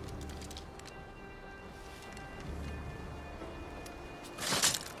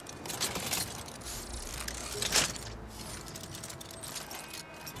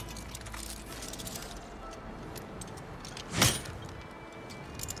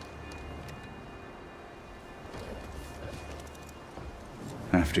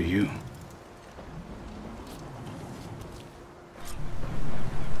 After you.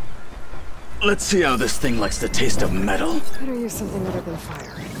 Let's see how this thing likes the taste of metal. Better use something other than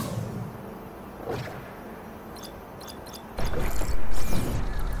fire.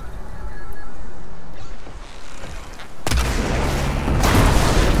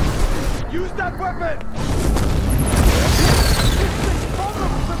 Use that weapon! This thing's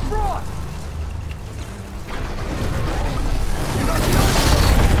vulnerable to frost!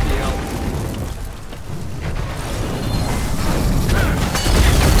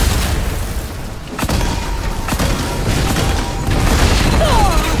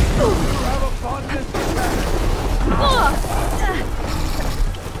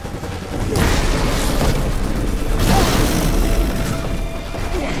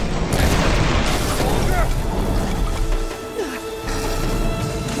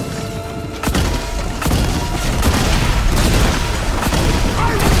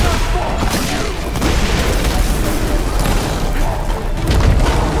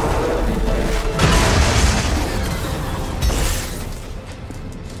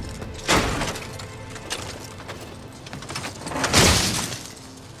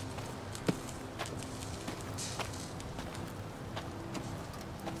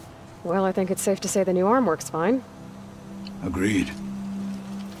 Well, I think it's safe to say the new arm works fine. Agreed.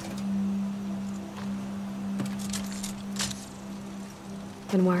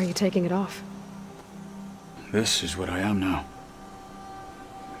 Then why are you taking it off? This is what I am now.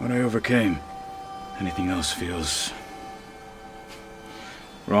 What I overcame. Anything else feels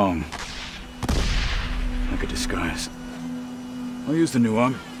wrong. Like a disguise. I'll use the new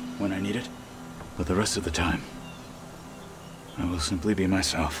arm when I need it. But the rest of the time, I will simply be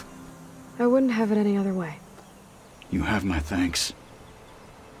myself. I wouldn't have it any other way. You have my thanks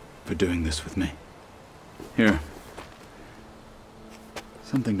for doing this with me. Here.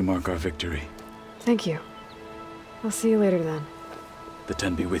 Something to mark our victory. Thank you. I'll see you later then. The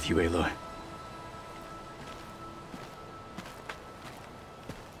 10 be with you, Aloy.